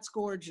 that's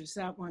gorgeous.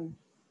 That one.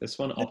 This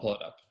one, I'll pull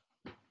it up.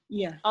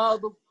 Yeah. Oh,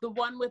 the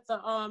one with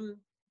the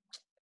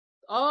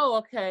oh,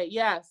 okay,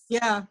 yes.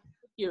 Yeah. Thank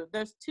you.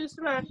 There's 2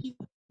 ceramic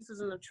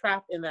pieces in the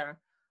trap in there.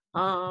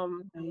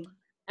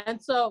 And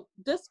so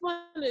this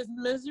one is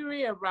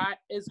Misery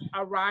is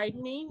a Ride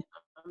Me,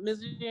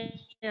 Misery,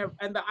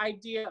 and the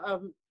idea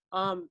of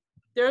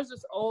there's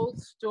this old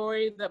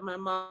story that my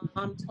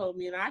mom told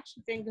me, and I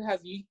actually think it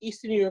has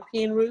Eastern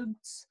European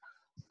roots,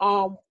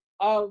 of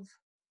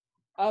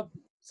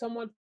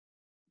someone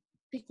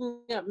picking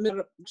up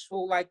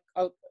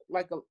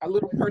like a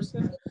little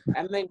person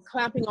and then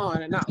clamping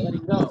on and not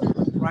letting go,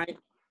 right?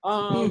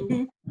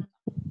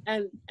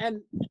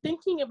 And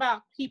thinking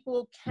about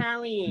people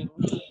carrying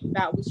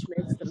that which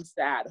makes them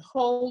sad,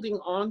 holding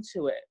on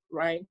to it,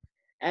 right?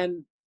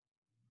 And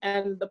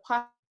the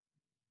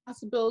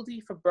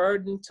possibility for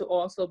burden to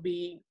also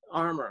be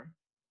armor,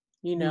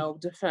 you know,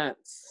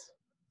 defense.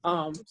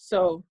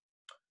 So,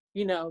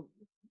 you know,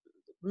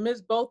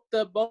 both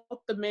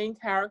the main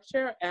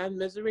character and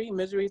Misery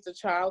is the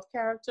child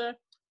character,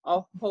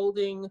 are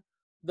holding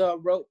the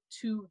rope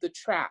to the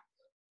trap,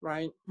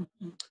 right?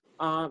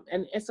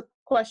 And it's a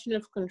question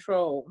of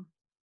control,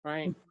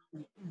 right?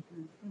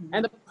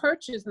 And the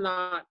perch is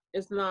not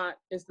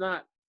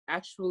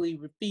actually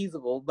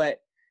feasible,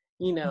 but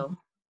you know,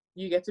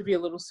 you get to be a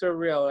little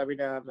surreal every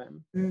now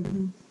and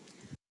then.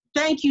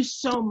 Thank you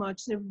so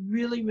much. They're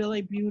really,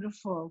 really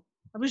beautiful.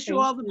 I wish you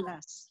all the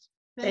best.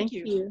 Thank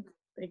you.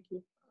 Thank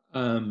you.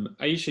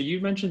 Aisha,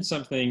 you mentioned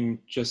something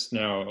just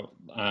now,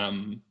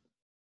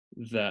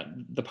 that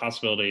the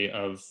possibility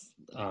of,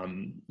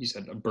 you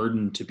said a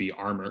burden to be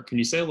armor. Can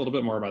you say a little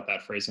bit more about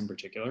that phrase in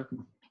particular?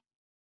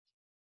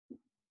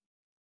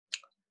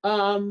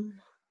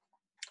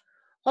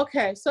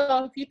 Okay,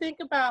 so if you think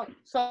about,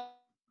 so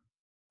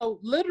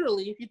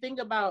literally, if you think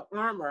about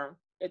armor,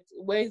 it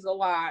weighs a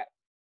lot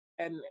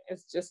and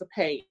it's just a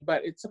paint,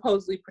 but it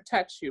supposedly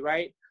protects you,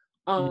 right?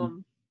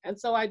 And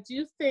so I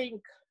do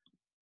think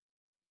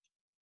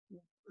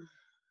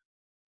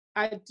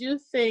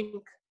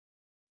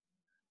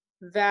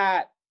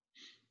that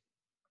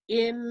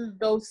in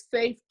those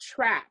safe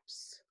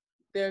traps,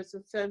 there's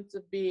a sense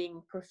of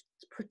being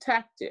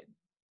protected,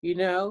 you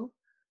know?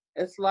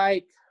 It's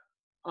like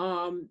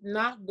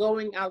not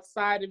going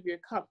outside of your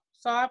comfort.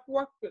 So I've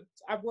worked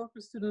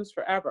with students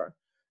forever.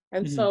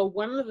 And so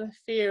one of the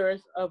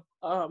fears of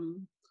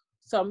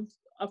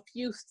a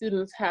few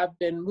students have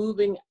been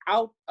moving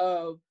out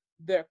of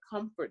their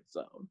comfort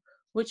zone,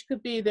 which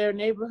could be their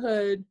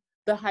neighborhood,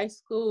 the high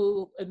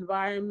school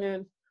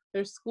environment,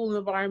 their school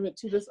environment,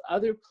 to this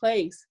other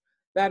place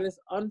that is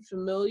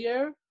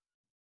unfamiliar,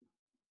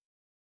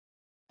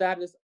 that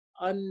is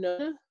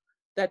unknown,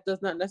 that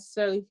does not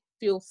necessarily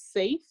feel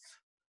safe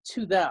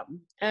to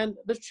them. And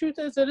the truth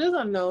is, it is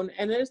unknown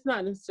and it is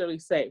not necessarily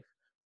safe,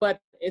 but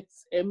it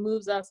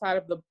moves outside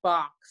of the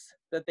box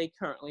that they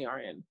currently are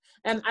in.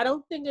 And I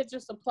don't think it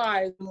just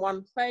applies in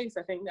one place.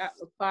 I think that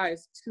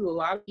applies to a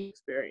lot of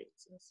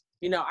experiences.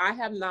 You know, I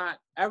have not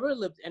ever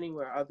lived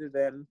anywhere other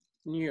than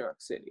New York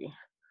City.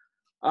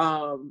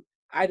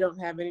 I don't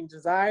have any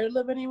desire to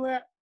live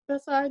anywhere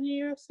beside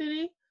New York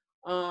City.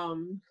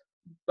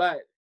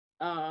 but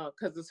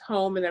because it's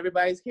home and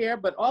everybody's here,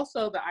 but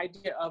also the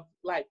idea of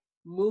like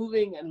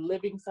moving and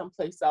living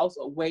someplace else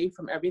away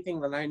from everything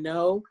that I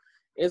know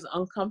is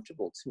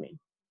uncomfortable to me.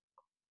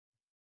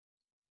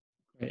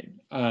 Great.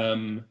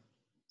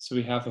 So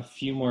we have a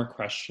few more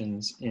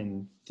questions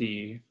in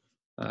the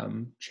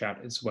chat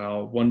as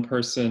well. One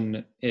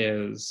person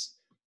is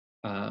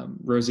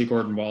Rosie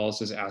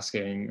Gordon-Walls is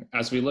asking,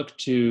 as we look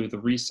to the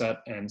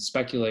reset and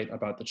speculate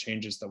about the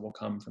changes that will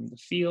come from the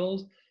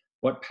field,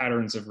 what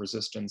patterns of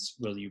resistance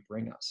will you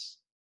bring us?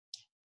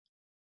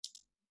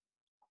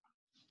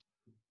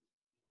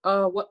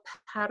 What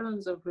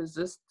patterns of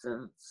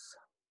resistance?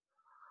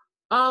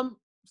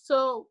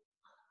 So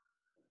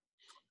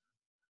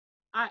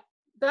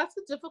that's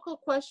a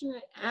difficult question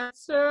to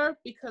answer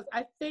because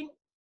I think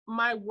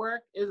my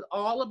work is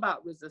all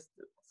about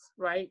resistance,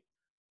 right?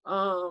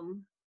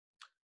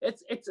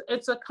 It's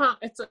about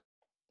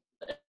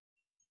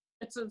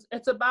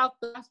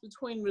the balance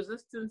between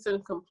resistance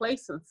and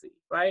complacency,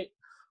 right?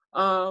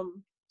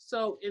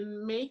 So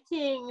in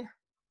making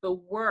the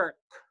work,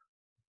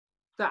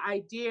 the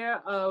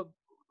idea of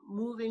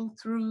moving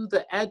through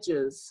the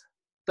edges,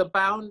 the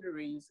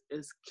boundaries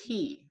is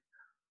key.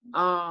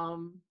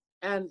 And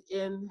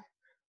in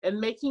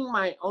making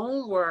my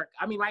own work,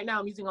 I mean, right now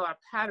I'm using a lot of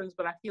patterns,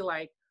 but I feel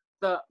like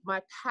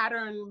my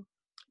pattern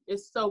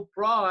is so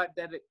broad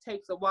that it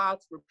takes a while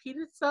to repeat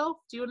itself.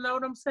 Do you know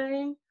what I'm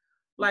saying?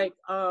 Like,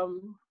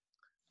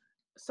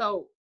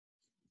 so,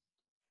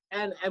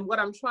 and what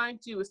I'm trying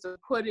to do is to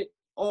put it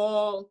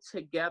all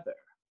together,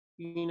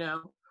 you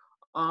know,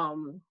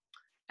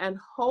 and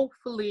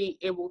hopefully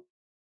it will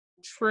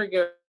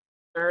trigger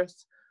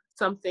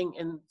something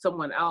in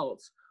someone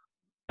else.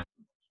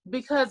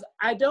 Because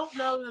I don't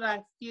know that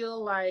I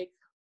feel like,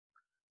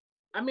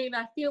 I mean,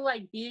 I feel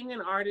like being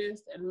an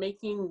artist and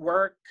making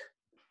work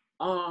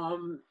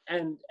and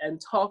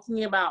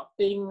talking about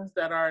things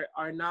that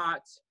are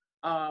not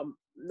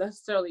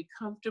necessarily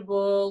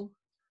comfortable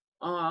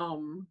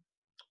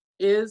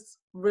is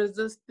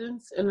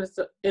resistance in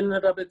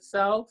and of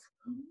itself,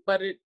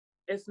 but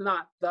it's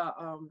not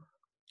a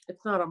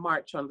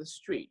march on the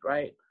street,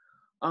 right?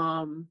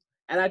 And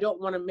I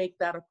don't want to make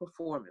that a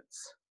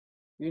performance,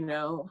 you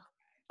know.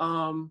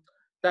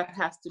 That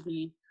has to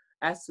be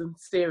as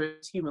sincere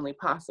as humanly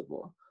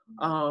possible.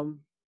 And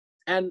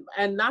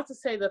not to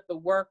say that the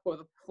work or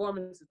the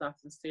performance is not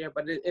sincere,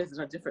 but it is in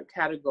a different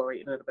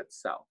category in and of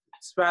itself.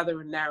 It's rather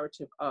a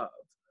narrative of,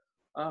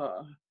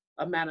 a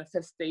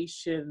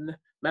manifestation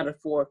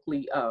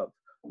metaphorically of,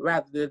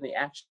 rather than the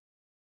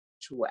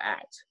actual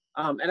act.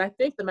 And I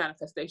think the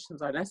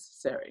manifestations are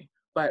necessary,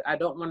 but I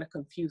don't want to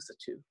confuse the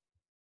two.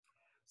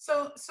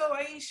 So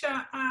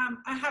Aisha,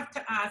 I have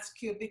to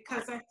ask you,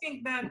 because I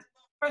think that,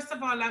 first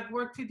of all, I've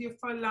worked with you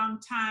for a long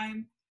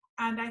time,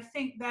 and I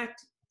think that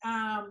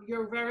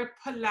you're very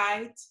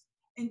polite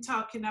in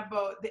talking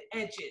about the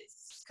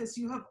edges, because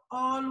you have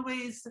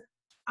always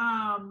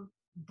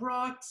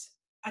brought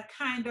a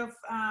kind of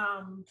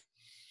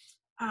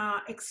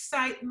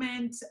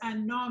excitement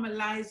and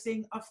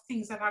normalizing of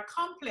things that are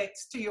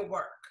complex to your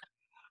work.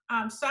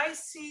 So I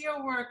see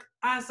your work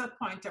as a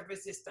point of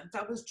resistance.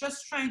 I was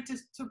just trying to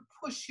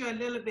push you a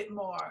little bit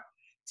more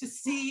to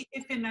see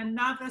if in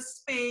another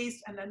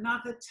space and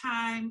another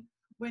time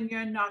when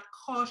you're not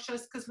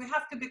cautious, because we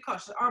have to be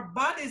cautious. Our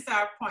bodies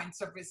are points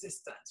of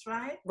resistance,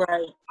 right?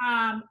 Right.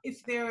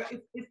 If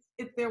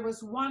there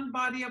was one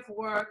body of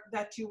work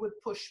that you would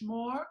push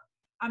more,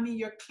 I mean,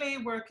 your clay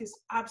work is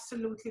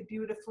absolutely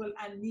beautiful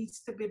and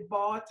needs to be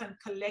bought and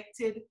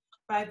collected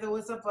by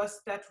those of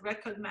us that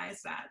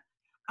recognize that.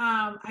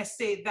 I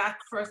say that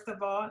first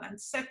of all, and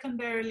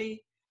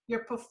secondarily,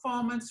 your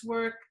performance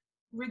work,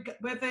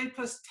 whether it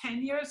was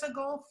 10 years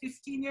ago,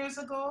 15 years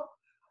ago,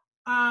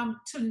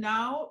 to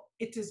now,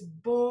 it is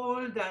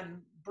bold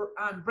and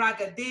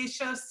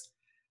braggadocious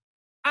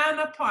and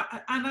a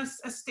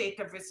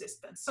state of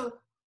resistance. So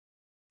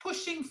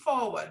pushing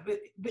forward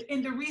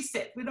in the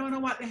reset, we don't know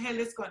what the hell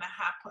is going to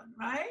happen,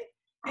 right?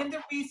 In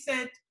the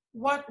reset,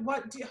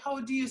 how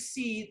do you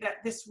see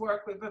that this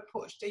work will be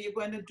pushed? Are you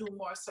going to do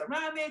more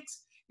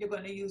ceramics? You're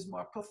going to use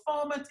more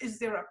performance? Is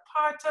there a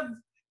part of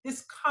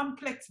this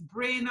complex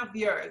brain of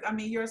yours? I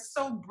mean, you're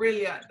so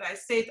brilliant. I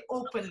say it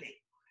openly.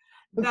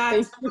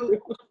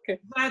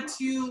 That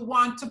you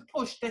want to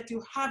push that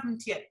you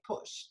haven't yet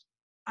pushed.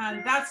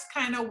 And that's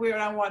kind of where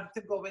I wanted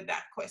to go with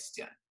that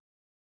question.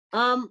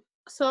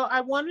 So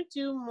I want to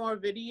do more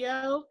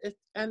video,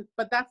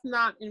 but that's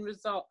not in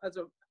result as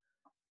a,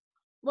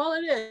 well,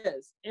 it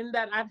is, in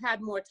that I've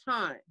had more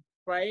time,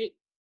 right,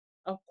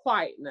 of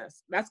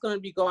quietness. That's going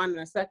to be gone in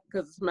a second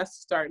because the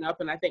semester's starting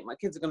up and I think my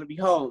kids are going to be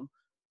home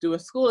doing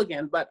school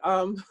again. But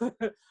so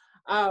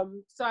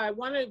I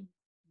want to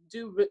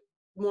do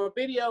more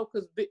video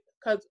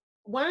because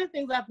one of the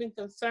things I've been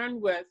concerned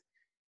with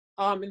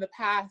in the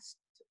past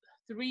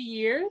 3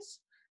 years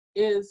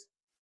is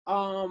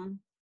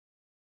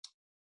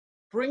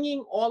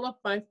bringing all of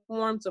my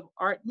forms of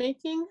art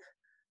making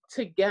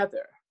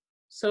together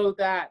so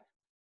that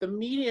the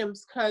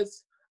mediums,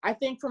 because I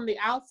think from the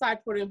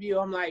outside point of view,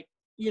 I'm like,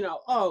 you know,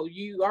 oh,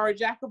 you are a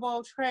jack of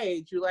all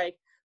trades. You like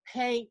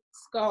paint,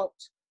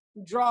 sculpt,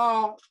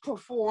 draw,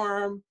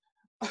 perform,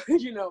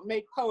 you know,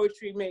 make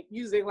poetry, make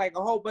music, like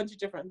a whole bunch of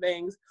different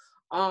things.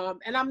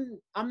 And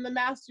I'm the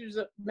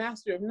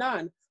master of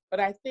none.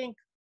 But I think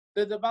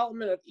the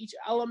development of each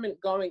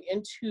element going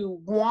into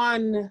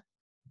one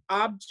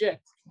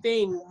object,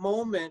 thing,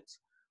 moment,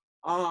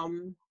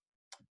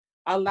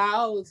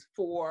 allows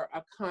for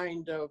a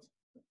kind of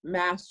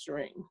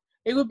mastering.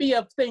 It would be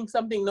a thing,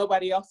 something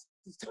nobody else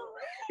is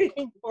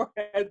doing or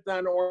has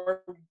done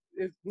or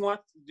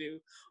wants to do.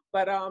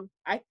 But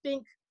I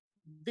think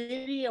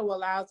video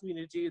allows me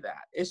to do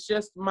that. It's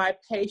just my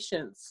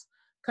patience,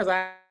 because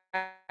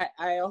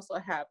I also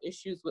have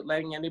issues with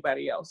letting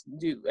anybody else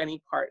do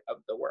any part of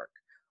the work.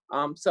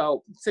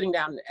 So sitting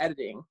down and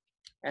editing,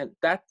 and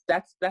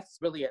that's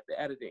really at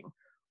the editing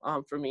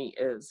for me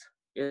is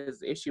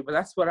the issue. But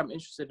that's what I'm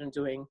interested in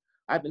doing.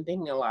 I've been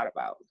thinking a lot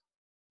about.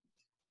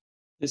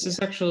 This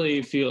is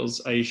actually feels,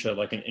 Aisha,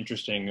 like an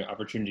interesting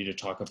opportunity to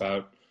talk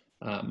about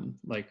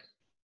like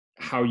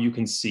how you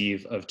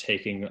conceive of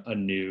taking a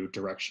new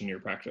direction in your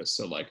practice.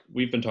 So like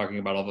we've been talking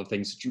about all the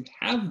things that you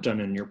have done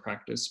in your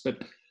practice,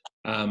 but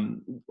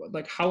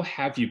like how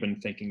have you been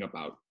thinking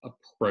about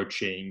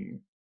approaching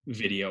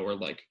video or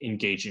like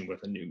engaging with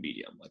a new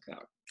medium like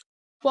that?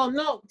 Well,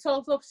 no,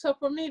 so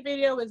for me,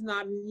 video is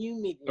not a new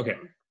medium. Okay.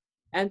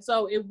 And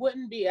so it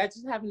wouldn't be, I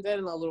just haven't done it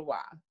in a little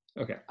while.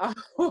 Okay.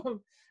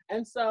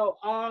 And so,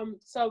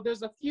 so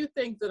there's a few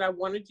things that I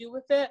want to do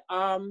with it.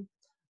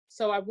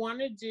 So I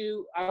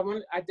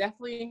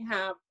definitely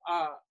have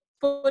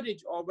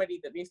footage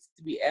already that needs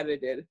to be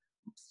edited,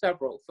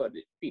 several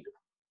feet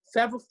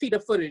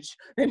of footage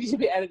that needs to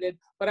be edited,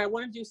 but I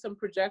want to do some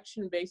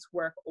projection-based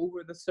work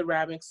over the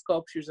ceramic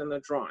sculptures and the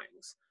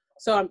drawings.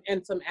 So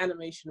and some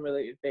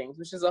animation-related things,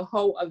 which is a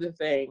whole other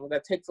thing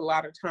that takes a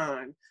lot of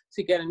time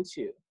to get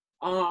into.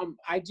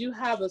 I do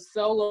have a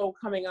solo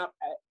coming up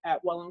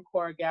at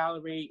Welland-Cora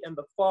Gallery in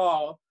the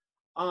fall,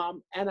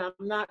 and I'm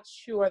not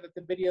sure that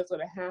the video is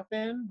going to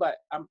happen, but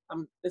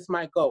it's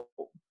my goal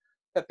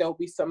that there'll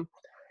be some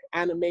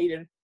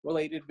animated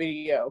related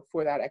video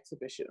for that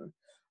exhibition.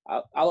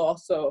 I'll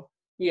also,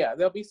 yeah,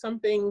 there'll be some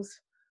things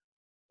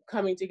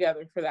coming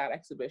together for that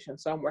exhibition,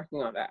 so I'm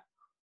working on that.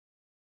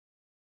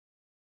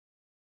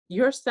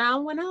 Your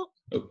sound went out?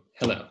 Oh,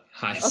 hello.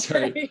 Hi, okay.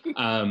 Sorry.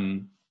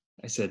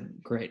 I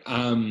said, great.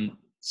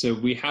 So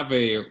we have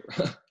a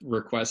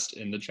request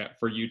in the chat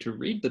for you to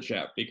read the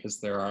chat because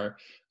there are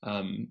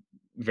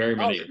very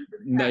many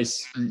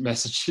nice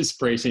messages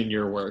praising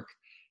your work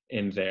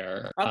in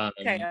there.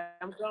 Okay,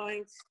 I'm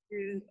going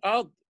to,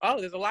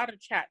 there's a lot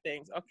of chat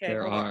things. Okay.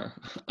 There are.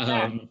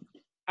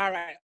 All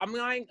right, I'm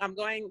going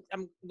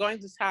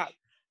to top.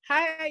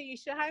 Hi,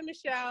 Aisha. Hi,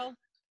 Michelle.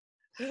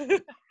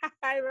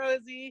 Hi,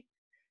 Rosie.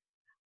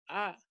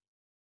 Hi,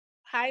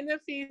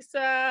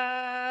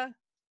 Nafisa.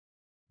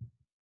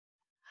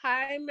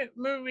 Hi,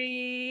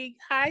 Marie.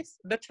 Hi,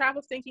 the trap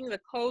of thinking the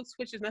code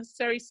switch is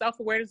necessary.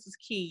 Self-awareness is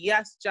key.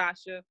 Yes,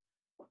 Joshua.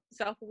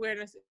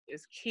 Self-awareness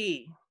is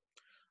key.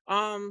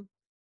 Tonal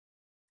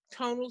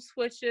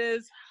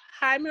switches.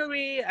 Hi,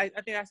 Marie. I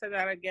think I said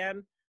that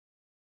again.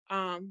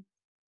 But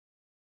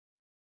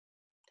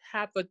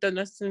don't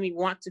necessarily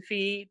want to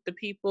feed the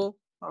people.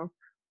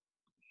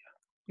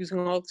 Using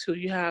all tools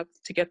you have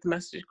to get the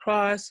message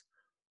across.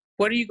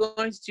 What are you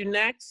going to do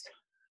next?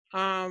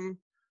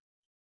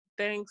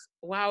 Thanks.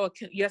 Wow.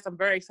 Yes, I'm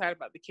very excited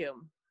about the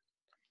Kim.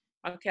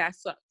 Okay, I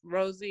saw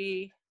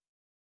Rosie.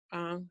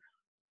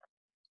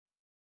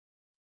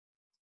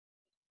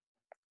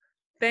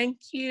 Thank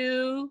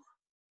you.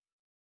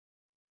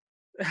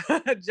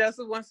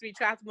 Joseph wants to be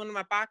trapped in one of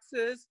my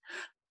boxes.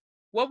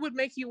 What would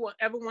make you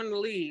ever want to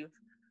leave?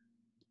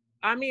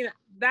 I mean,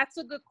 that's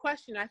a good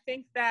question. I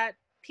think that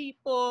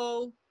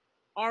people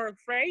are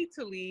afraid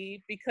to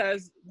leave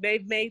because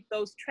they've made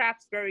those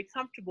traps very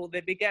comfortable.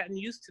 They've gotten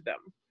used to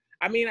them.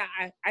 I mean,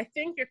 I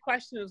think your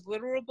question is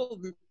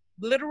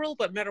literal,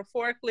 but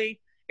metaphorically,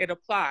 it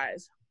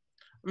applies.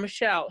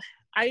 Michelle,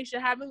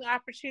 Aisha, having the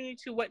opportunity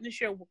to witness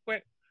your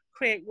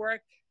create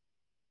work.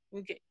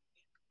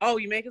 Oh,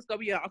 you make us go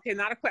beyond. Okay,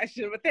 not a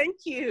question, but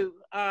thank you.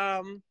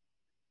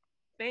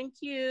 Thank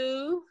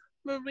you,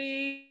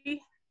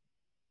 Marie.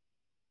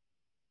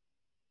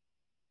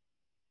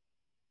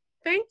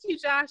 Thank you,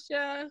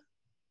 Joshua.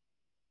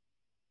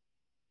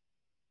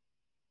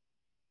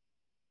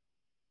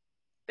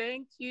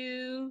 Thank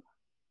you.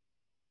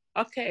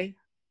 Okay.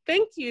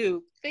 Thank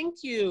you.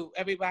 Thank you,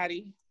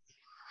 everybody.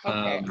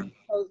 Okay.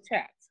 Close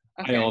chat.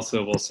 Okay. I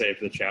also will save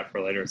the chat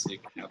for later so you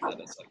can have that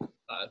as like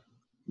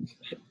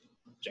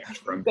object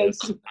from this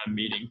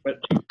meeting. But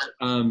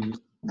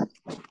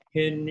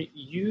can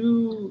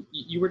you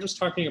were just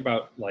talking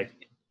about like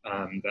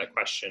that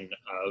question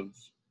of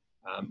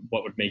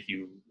what would make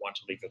you want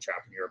to leave the trap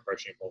when you're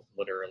approaching both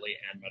literally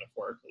and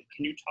metaphorically.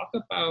 Can you talk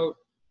about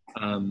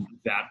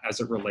that as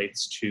it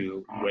relates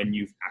to when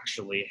you've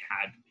actually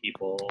had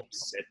people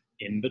sit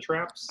in the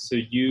traps? So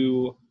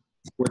you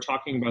we're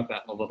talking about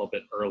that a little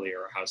bit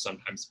earlier, how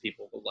sometimes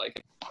people will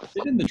like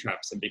sit in the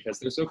traps, and because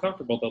they're so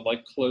comfortable, they'll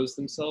like close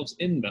themselves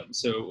in them.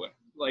 So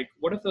like,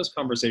 what if those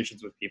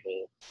conversations with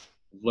people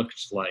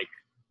looked like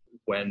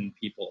when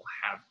people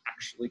have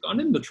actually gone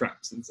in the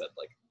traps and said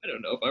like, I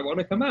don't know if I want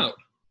to come out?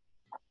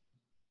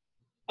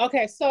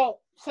 Okay, so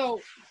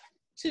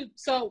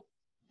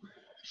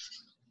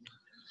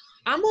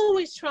I'm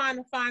always trying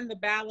to find the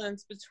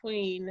balance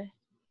between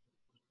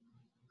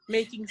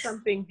making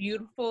something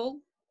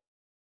beautiful,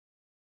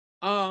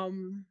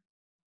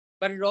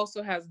 but it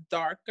also has a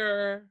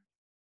darker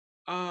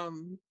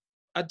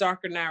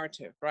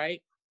narrative,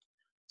 right?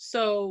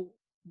 So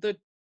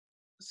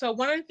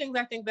one of the things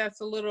I think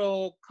that's a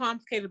little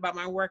complicated about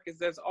my work is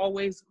there's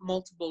always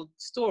multiple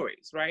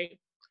stories, right?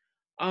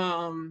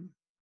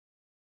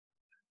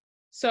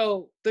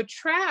 So the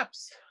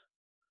traps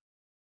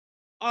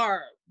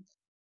are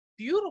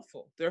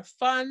beautiful. They're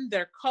fun,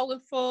 they're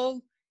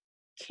colorful.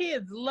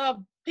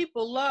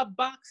 People love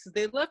boxes.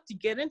 They love to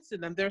get into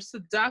them. They're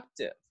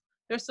seductive.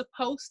 They're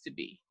supposed to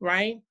be,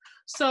 right?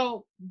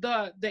 So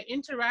the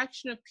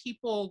interaction of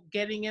people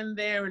getting in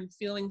there and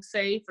feeling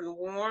safe and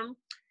warm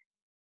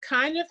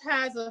kind of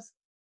has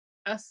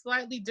a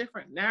slightly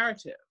different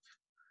narrative,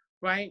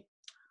 right?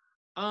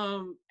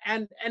 And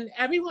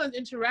everyone's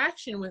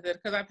interaction with it,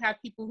 because I've had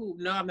people who,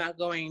 no, I'm not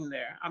going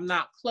there, I'm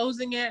not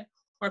closing it,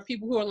 or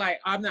people who are like,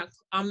 I'm not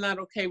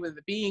okay with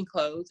it being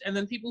closed, and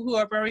then people who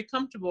are very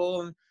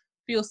comfortable and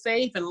feel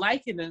safe and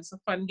like it, and it's a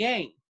fun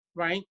game,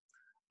 right?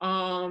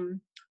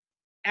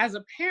 As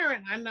a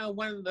parent, I know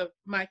one of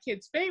my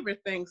kids'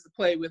 favorite things to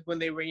play with when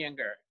they were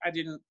younger. I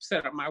didn't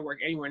set up my work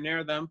anywhere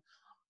near them,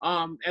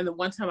 and the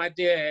one time I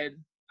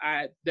did,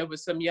 there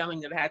was some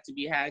yelling that had to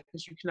be had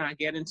because you cannot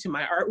get into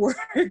my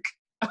artwork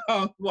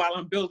while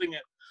I'm building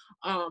it,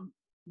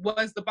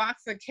 was the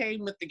box that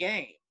came with the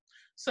game.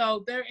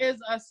 So there is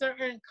a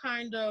certain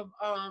kind of,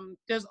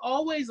 there's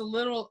always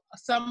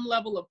some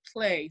level of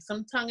play,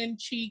 some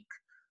tongue-in-cheek,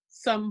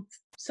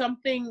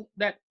 something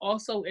that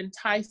also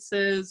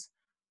entices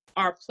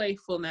our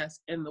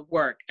playfulness in the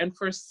work. And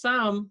for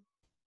some,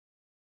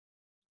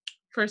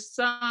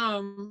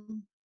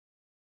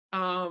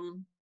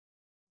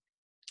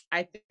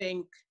 I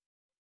think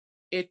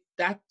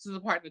that's the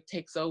part that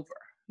takes over,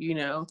 you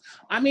know?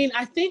 I mean,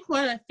 I think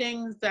one of the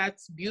things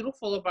that's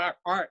beautiful about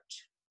art,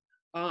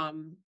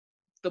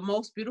 the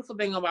most beautiful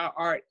thing about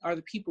art are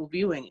the people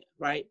viewing it,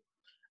 right?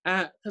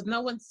 Because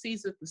no one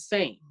sees it the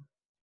same,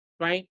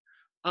 right?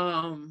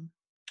 And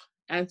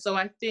so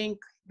I think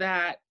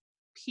that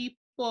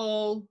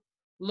people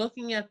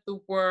looking at the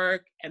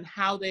work and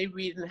how they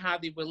read and how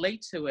they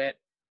relate to it,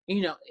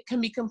 you know, it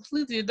can be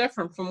completely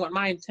different from what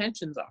my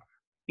intentions are,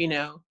 you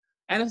know?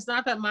 And it's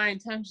not that my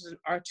intentions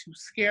are to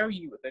scare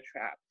you with a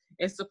trap.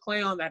 It's to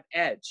play on that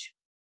edge,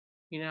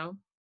 you know?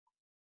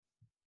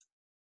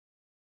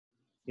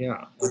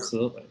 Yeah,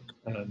 absolutely.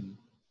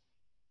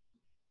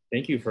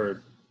 Thank you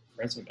for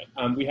answering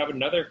that. We have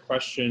another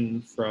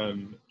question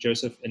from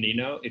Joseph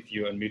Anino. If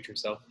you unmute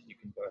yourself, you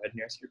can go ahead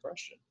and ask your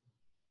question.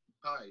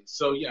 Hi.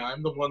 So yeah,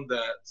 I'm the one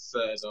that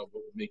said what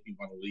would make me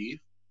want to leave.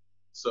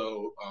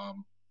 So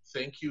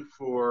thank you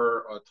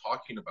for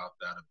talking about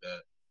that a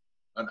bit.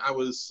 And I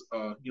was,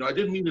 you know, I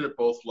did mean it at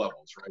both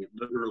levels, right?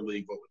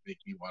 Literally what would make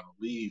me want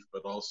to leave,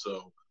 but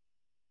also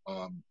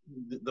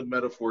the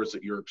metaphors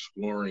that you're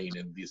exploring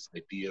and this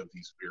idea of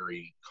these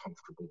very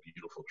comfortable,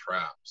 beautiful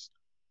traps.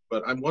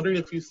 But I'm wondering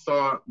if you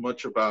thought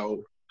much about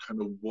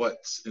kind of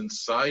what's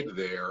inside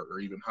there, or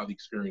even how the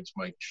experience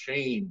might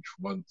change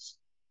once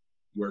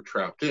you're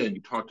trapped in.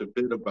 You talked a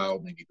bit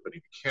about maybe putting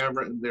a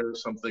camera in there or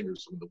something, or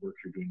some of the work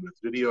you're doing with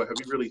video. Have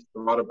you really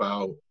thought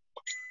about,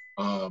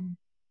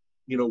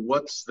 you know,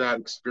 what's that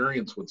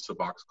experience once the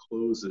box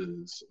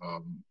closes?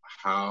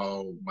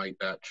 How might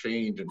that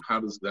change, and how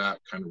does that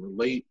kind of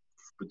relate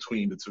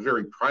between, it's a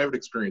very private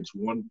experience,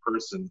 one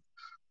person,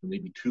 or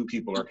maybe two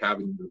people are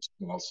having in this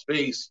small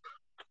space,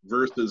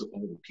 versus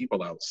all the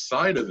people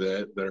outside of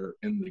it that are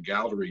in the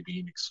gallery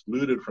being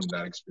excluded from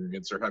that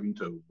experience, or having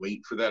to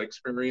wait for that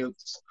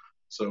experience.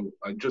 So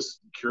I'm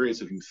just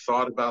curious if you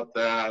thought about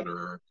that,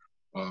 or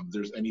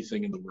there's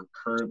anything in the work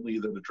currently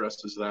that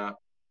addresses that.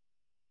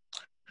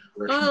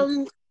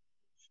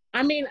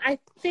 I mean, I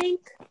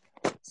think,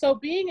 so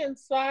being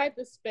inside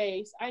the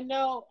space, I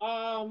know,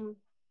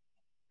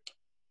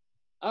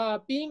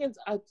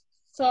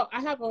 so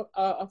I have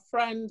a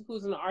friend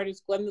who's an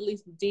artist,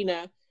 Glendalise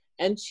Medina,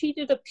 and she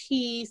did a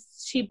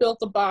piece, she built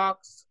a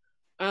box,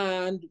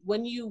 and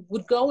when you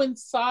would go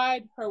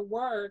inside her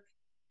work,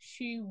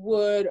 she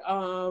would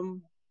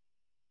read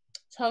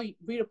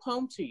a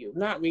poem to you,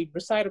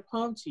 recite a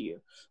poem to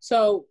you.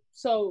 So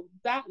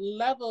that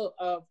level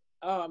of,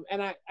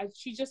 and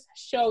she just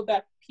showed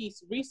that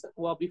piece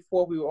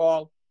before we were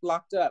all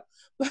locked up,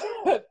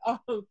 but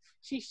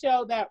she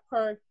showed that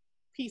per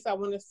piece, I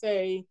want to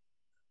say,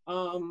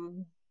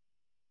 in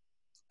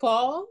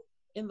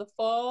the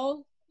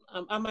fall.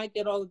 I might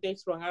get all the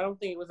dates wrong. I don't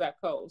think it was that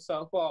cold,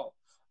 so fall.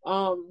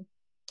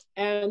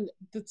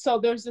 So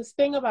there's this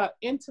thing about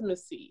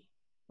intimacy,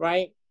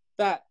 right?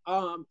 That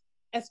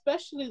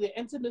especially the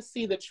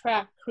intimacy the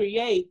trap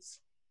creates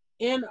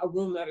in a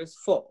room that is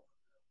full,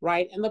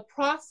 right? And the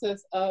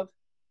process of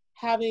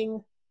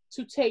having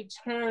to take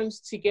turns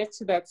to get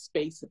to that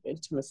space of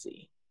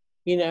intimacy,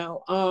 you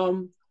know,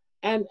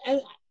 and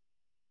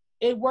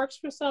it works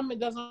for some, it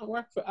doesn't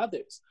work for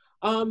others.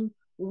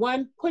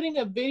 When putting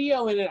a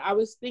video in it, I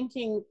was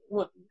thinking,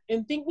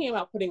 in thinking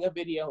about putting a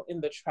video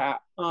in the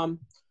trap,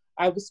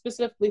 I was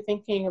specifically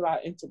thinking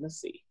about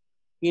intimacy,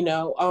 you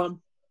know,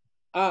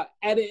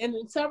 and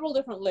in several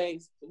different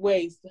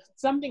ways.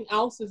 Something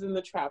else is in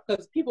the trap,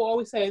 because people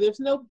always say there's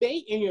no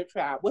bait in your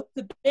trap. What's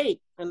the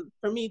bait? And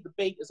for me, the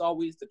bait is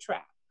always the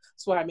trap.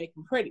 That's why I make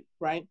them pretty,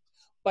 right?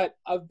 But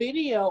a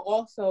video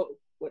also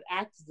would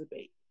act as a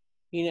bait,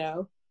 you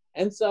know?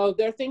 And so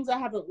there are things I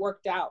haven't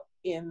worked out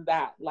in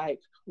that, like,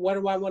 what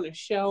do I want to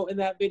show in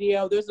that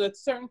video? There's a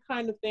certain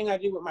kind of thing I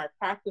do with my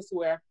practice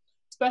where,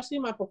 especially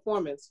my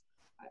performance,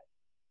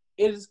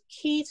 it is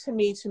key to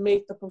me to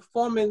make the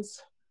performance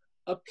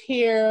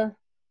appear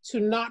to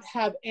not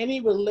have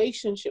any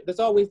relationship. There's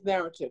always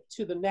narrative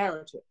to the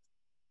narrative.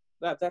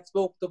 That's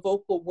the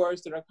vocal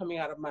words that are coming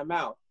out of my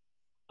mouth.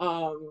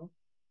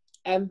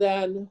 And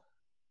then,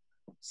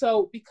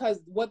 so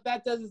because what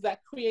that does is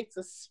that creates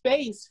a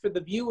space for the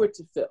viewer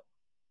to fill,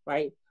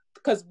 right?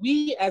 Because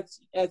we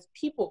as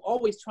people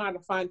always trying to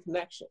find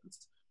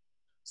connections.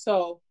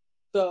 So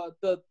the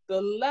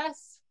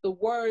less the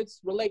words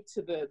relate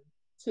to the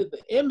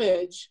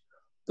image,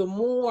 the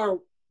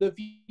more the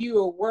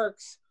viewer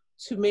works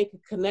to make a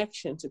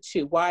connection to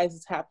two. Why is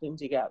this happening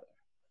together?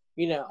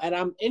 You know, and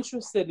I'm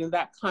interested in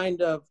that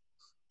kind of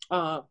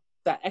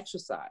that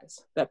exercise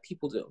that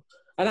people do.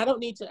 And I don't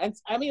need to,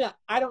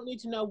 I don't need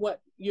to know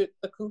what the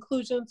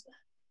conclusions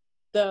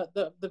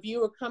the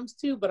viewer comes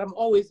to, but I'm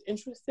always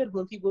interested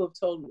when people have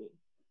told me,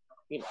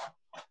 you know.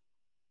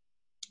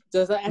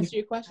 Does that answer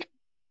your question?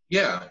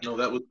 Yeah, no,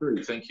 that was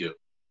great. Thank you.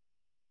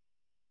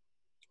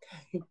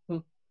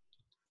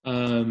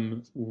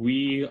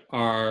 We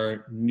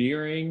are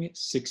nearing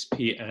 6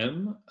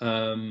 p.m.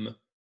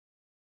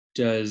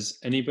 Does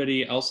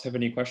anybody else have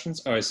any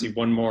questions? Oh, I see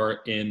one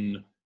more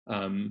in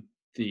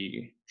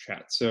the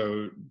chat.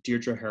 So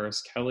Deirdre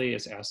Harris Kelly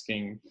is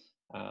asking,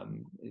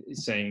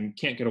 saying,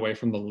 can't get away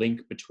from the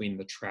link between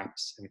the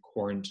traps and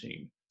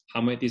quarantine. How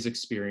might these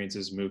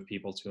experiences move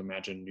people to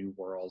imagine new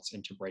worlds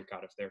and to break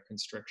out of their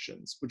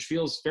constrictions? Which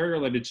feels very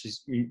related to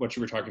what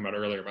you were talking about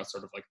earlier about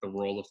sort of like the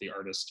role of the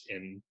artist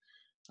in,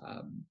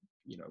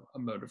 you know, a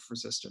mode of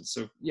resistance.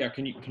 So yeah,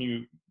 can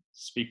you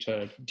speak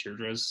to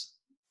Deirdre's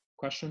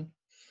question?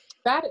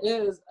 That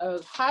is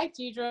hi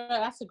Deirdre,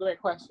 that's a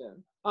great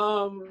question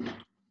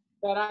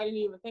that I didn't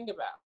even think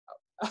about.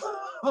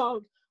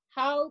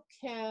 How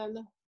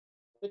can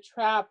the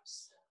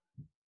traps,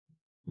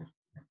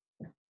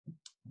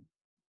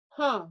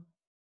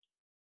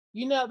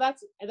 you know,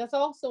 that's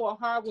also a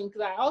hard one,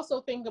 because I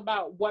also think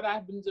about what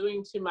I've been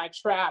doing to my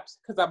traps,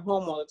 because I'm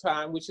home all the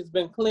time, which has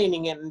been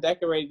cleaning and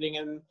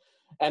decorating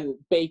and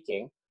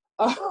baking.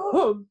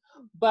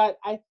 But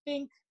I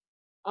think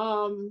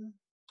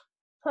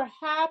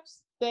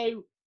perhaps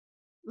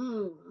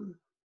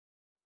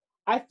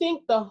I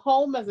think the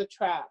home as a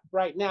trap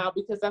right now,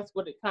 because that's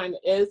what it kind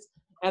of is,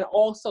 and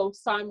also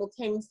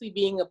simultaneously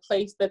being a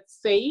place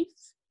that's safe,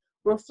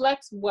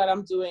 reflects what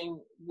I'm doing.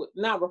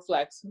 Not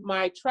reflects,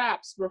 my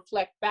traps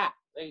reflect that.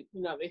 They,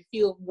 you know, they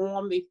feel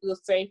warm, they feel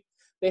safe,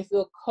 they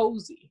feel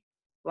cozy,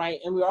 right?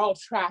 And we're all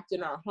trapped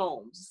in our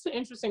homes. It's an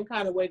interesting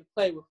kind of way to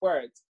play with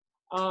words,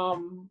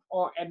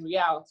 or in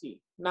reality,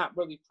 not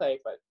really play,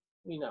 but,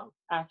 you know,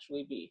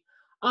 actually be.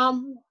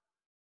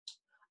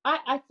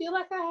 I feel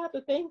like I have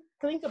to think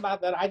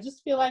about that. I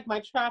just feel like my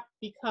trap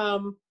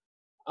become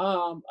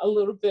a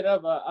little bit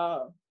of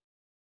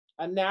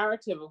a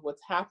narrative of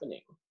what's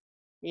happening,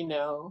 you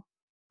know,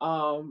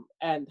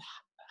 and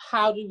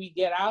how do we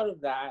get out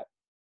of that?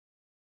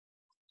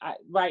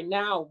 Right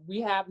now,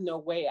 we have no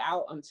way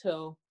out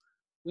until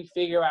we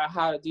figure out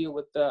how to deal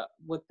with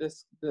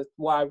this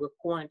why we're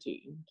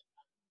quarantined.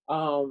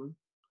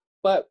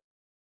 But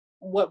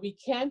what we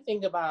can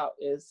think about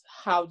is,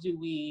 how do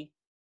we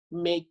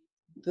make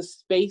the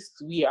space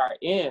we are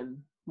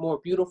in more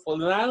beautiful?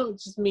 And I don't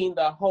just mean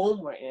the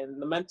home we're in,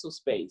 the mental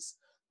space,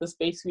 the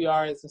space we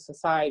are as a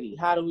society.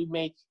 How do we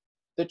make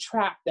the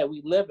trap that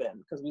we live in,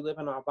 because we live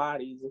in our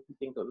bodies, if you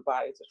think of the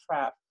body as a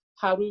trap,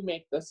 how do we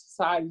make the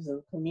societies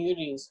and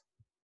communities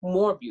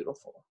more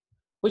beautiful?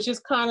 Which is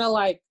kind of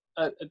like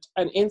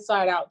an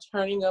inside out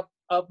turning up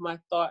of my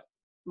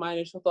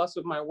initial thoughts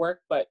with my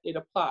work, but it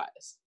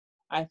applies,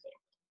 I think.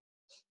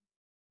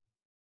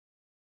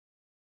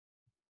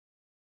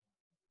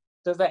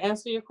 Does that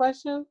answer your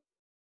question?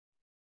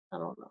 I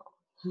don't know.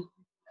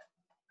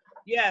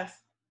 Yes.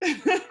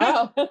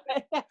 Oh,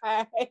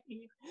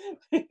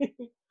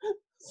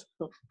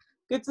 so,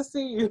 good to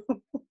see you.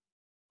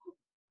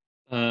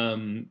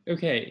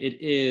 Okay, it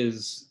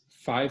is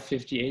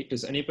 5:58.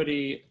 Does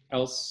anybody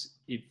else,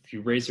 if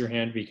you raise your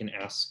hand, we can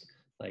ask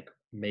like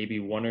maybe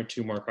one or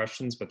two more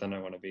questions, but then I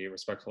want to be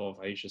respectful of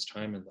Aisha's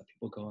time and let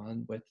people go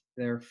on with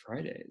their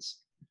Fridays.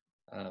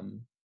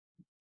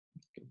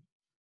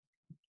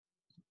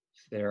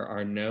 there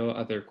are no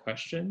other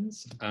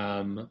questions,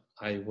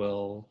 I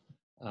will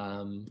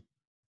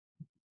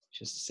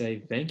just say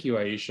thank you,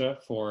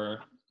 Aisha, for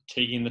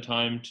taking the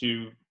time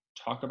to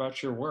talk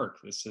about your work.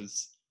 This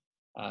is,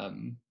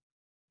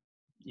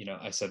 you know,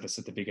 I said this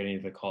at the beginning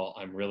of the call.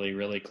 I'm really,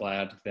 really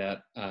glad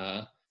that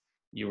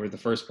you were the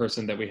first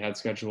person that we had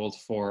scheduled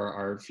for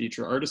our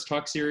Future Artist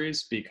Talk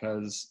series,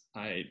 because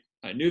I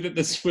knew that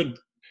this would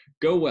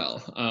go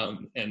well,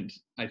 and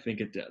I think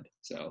it did.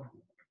 So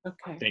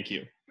Okay. thank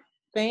you.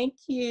 Thank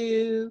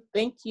you.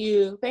 Thank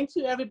you. Thank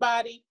you,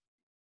 everybody.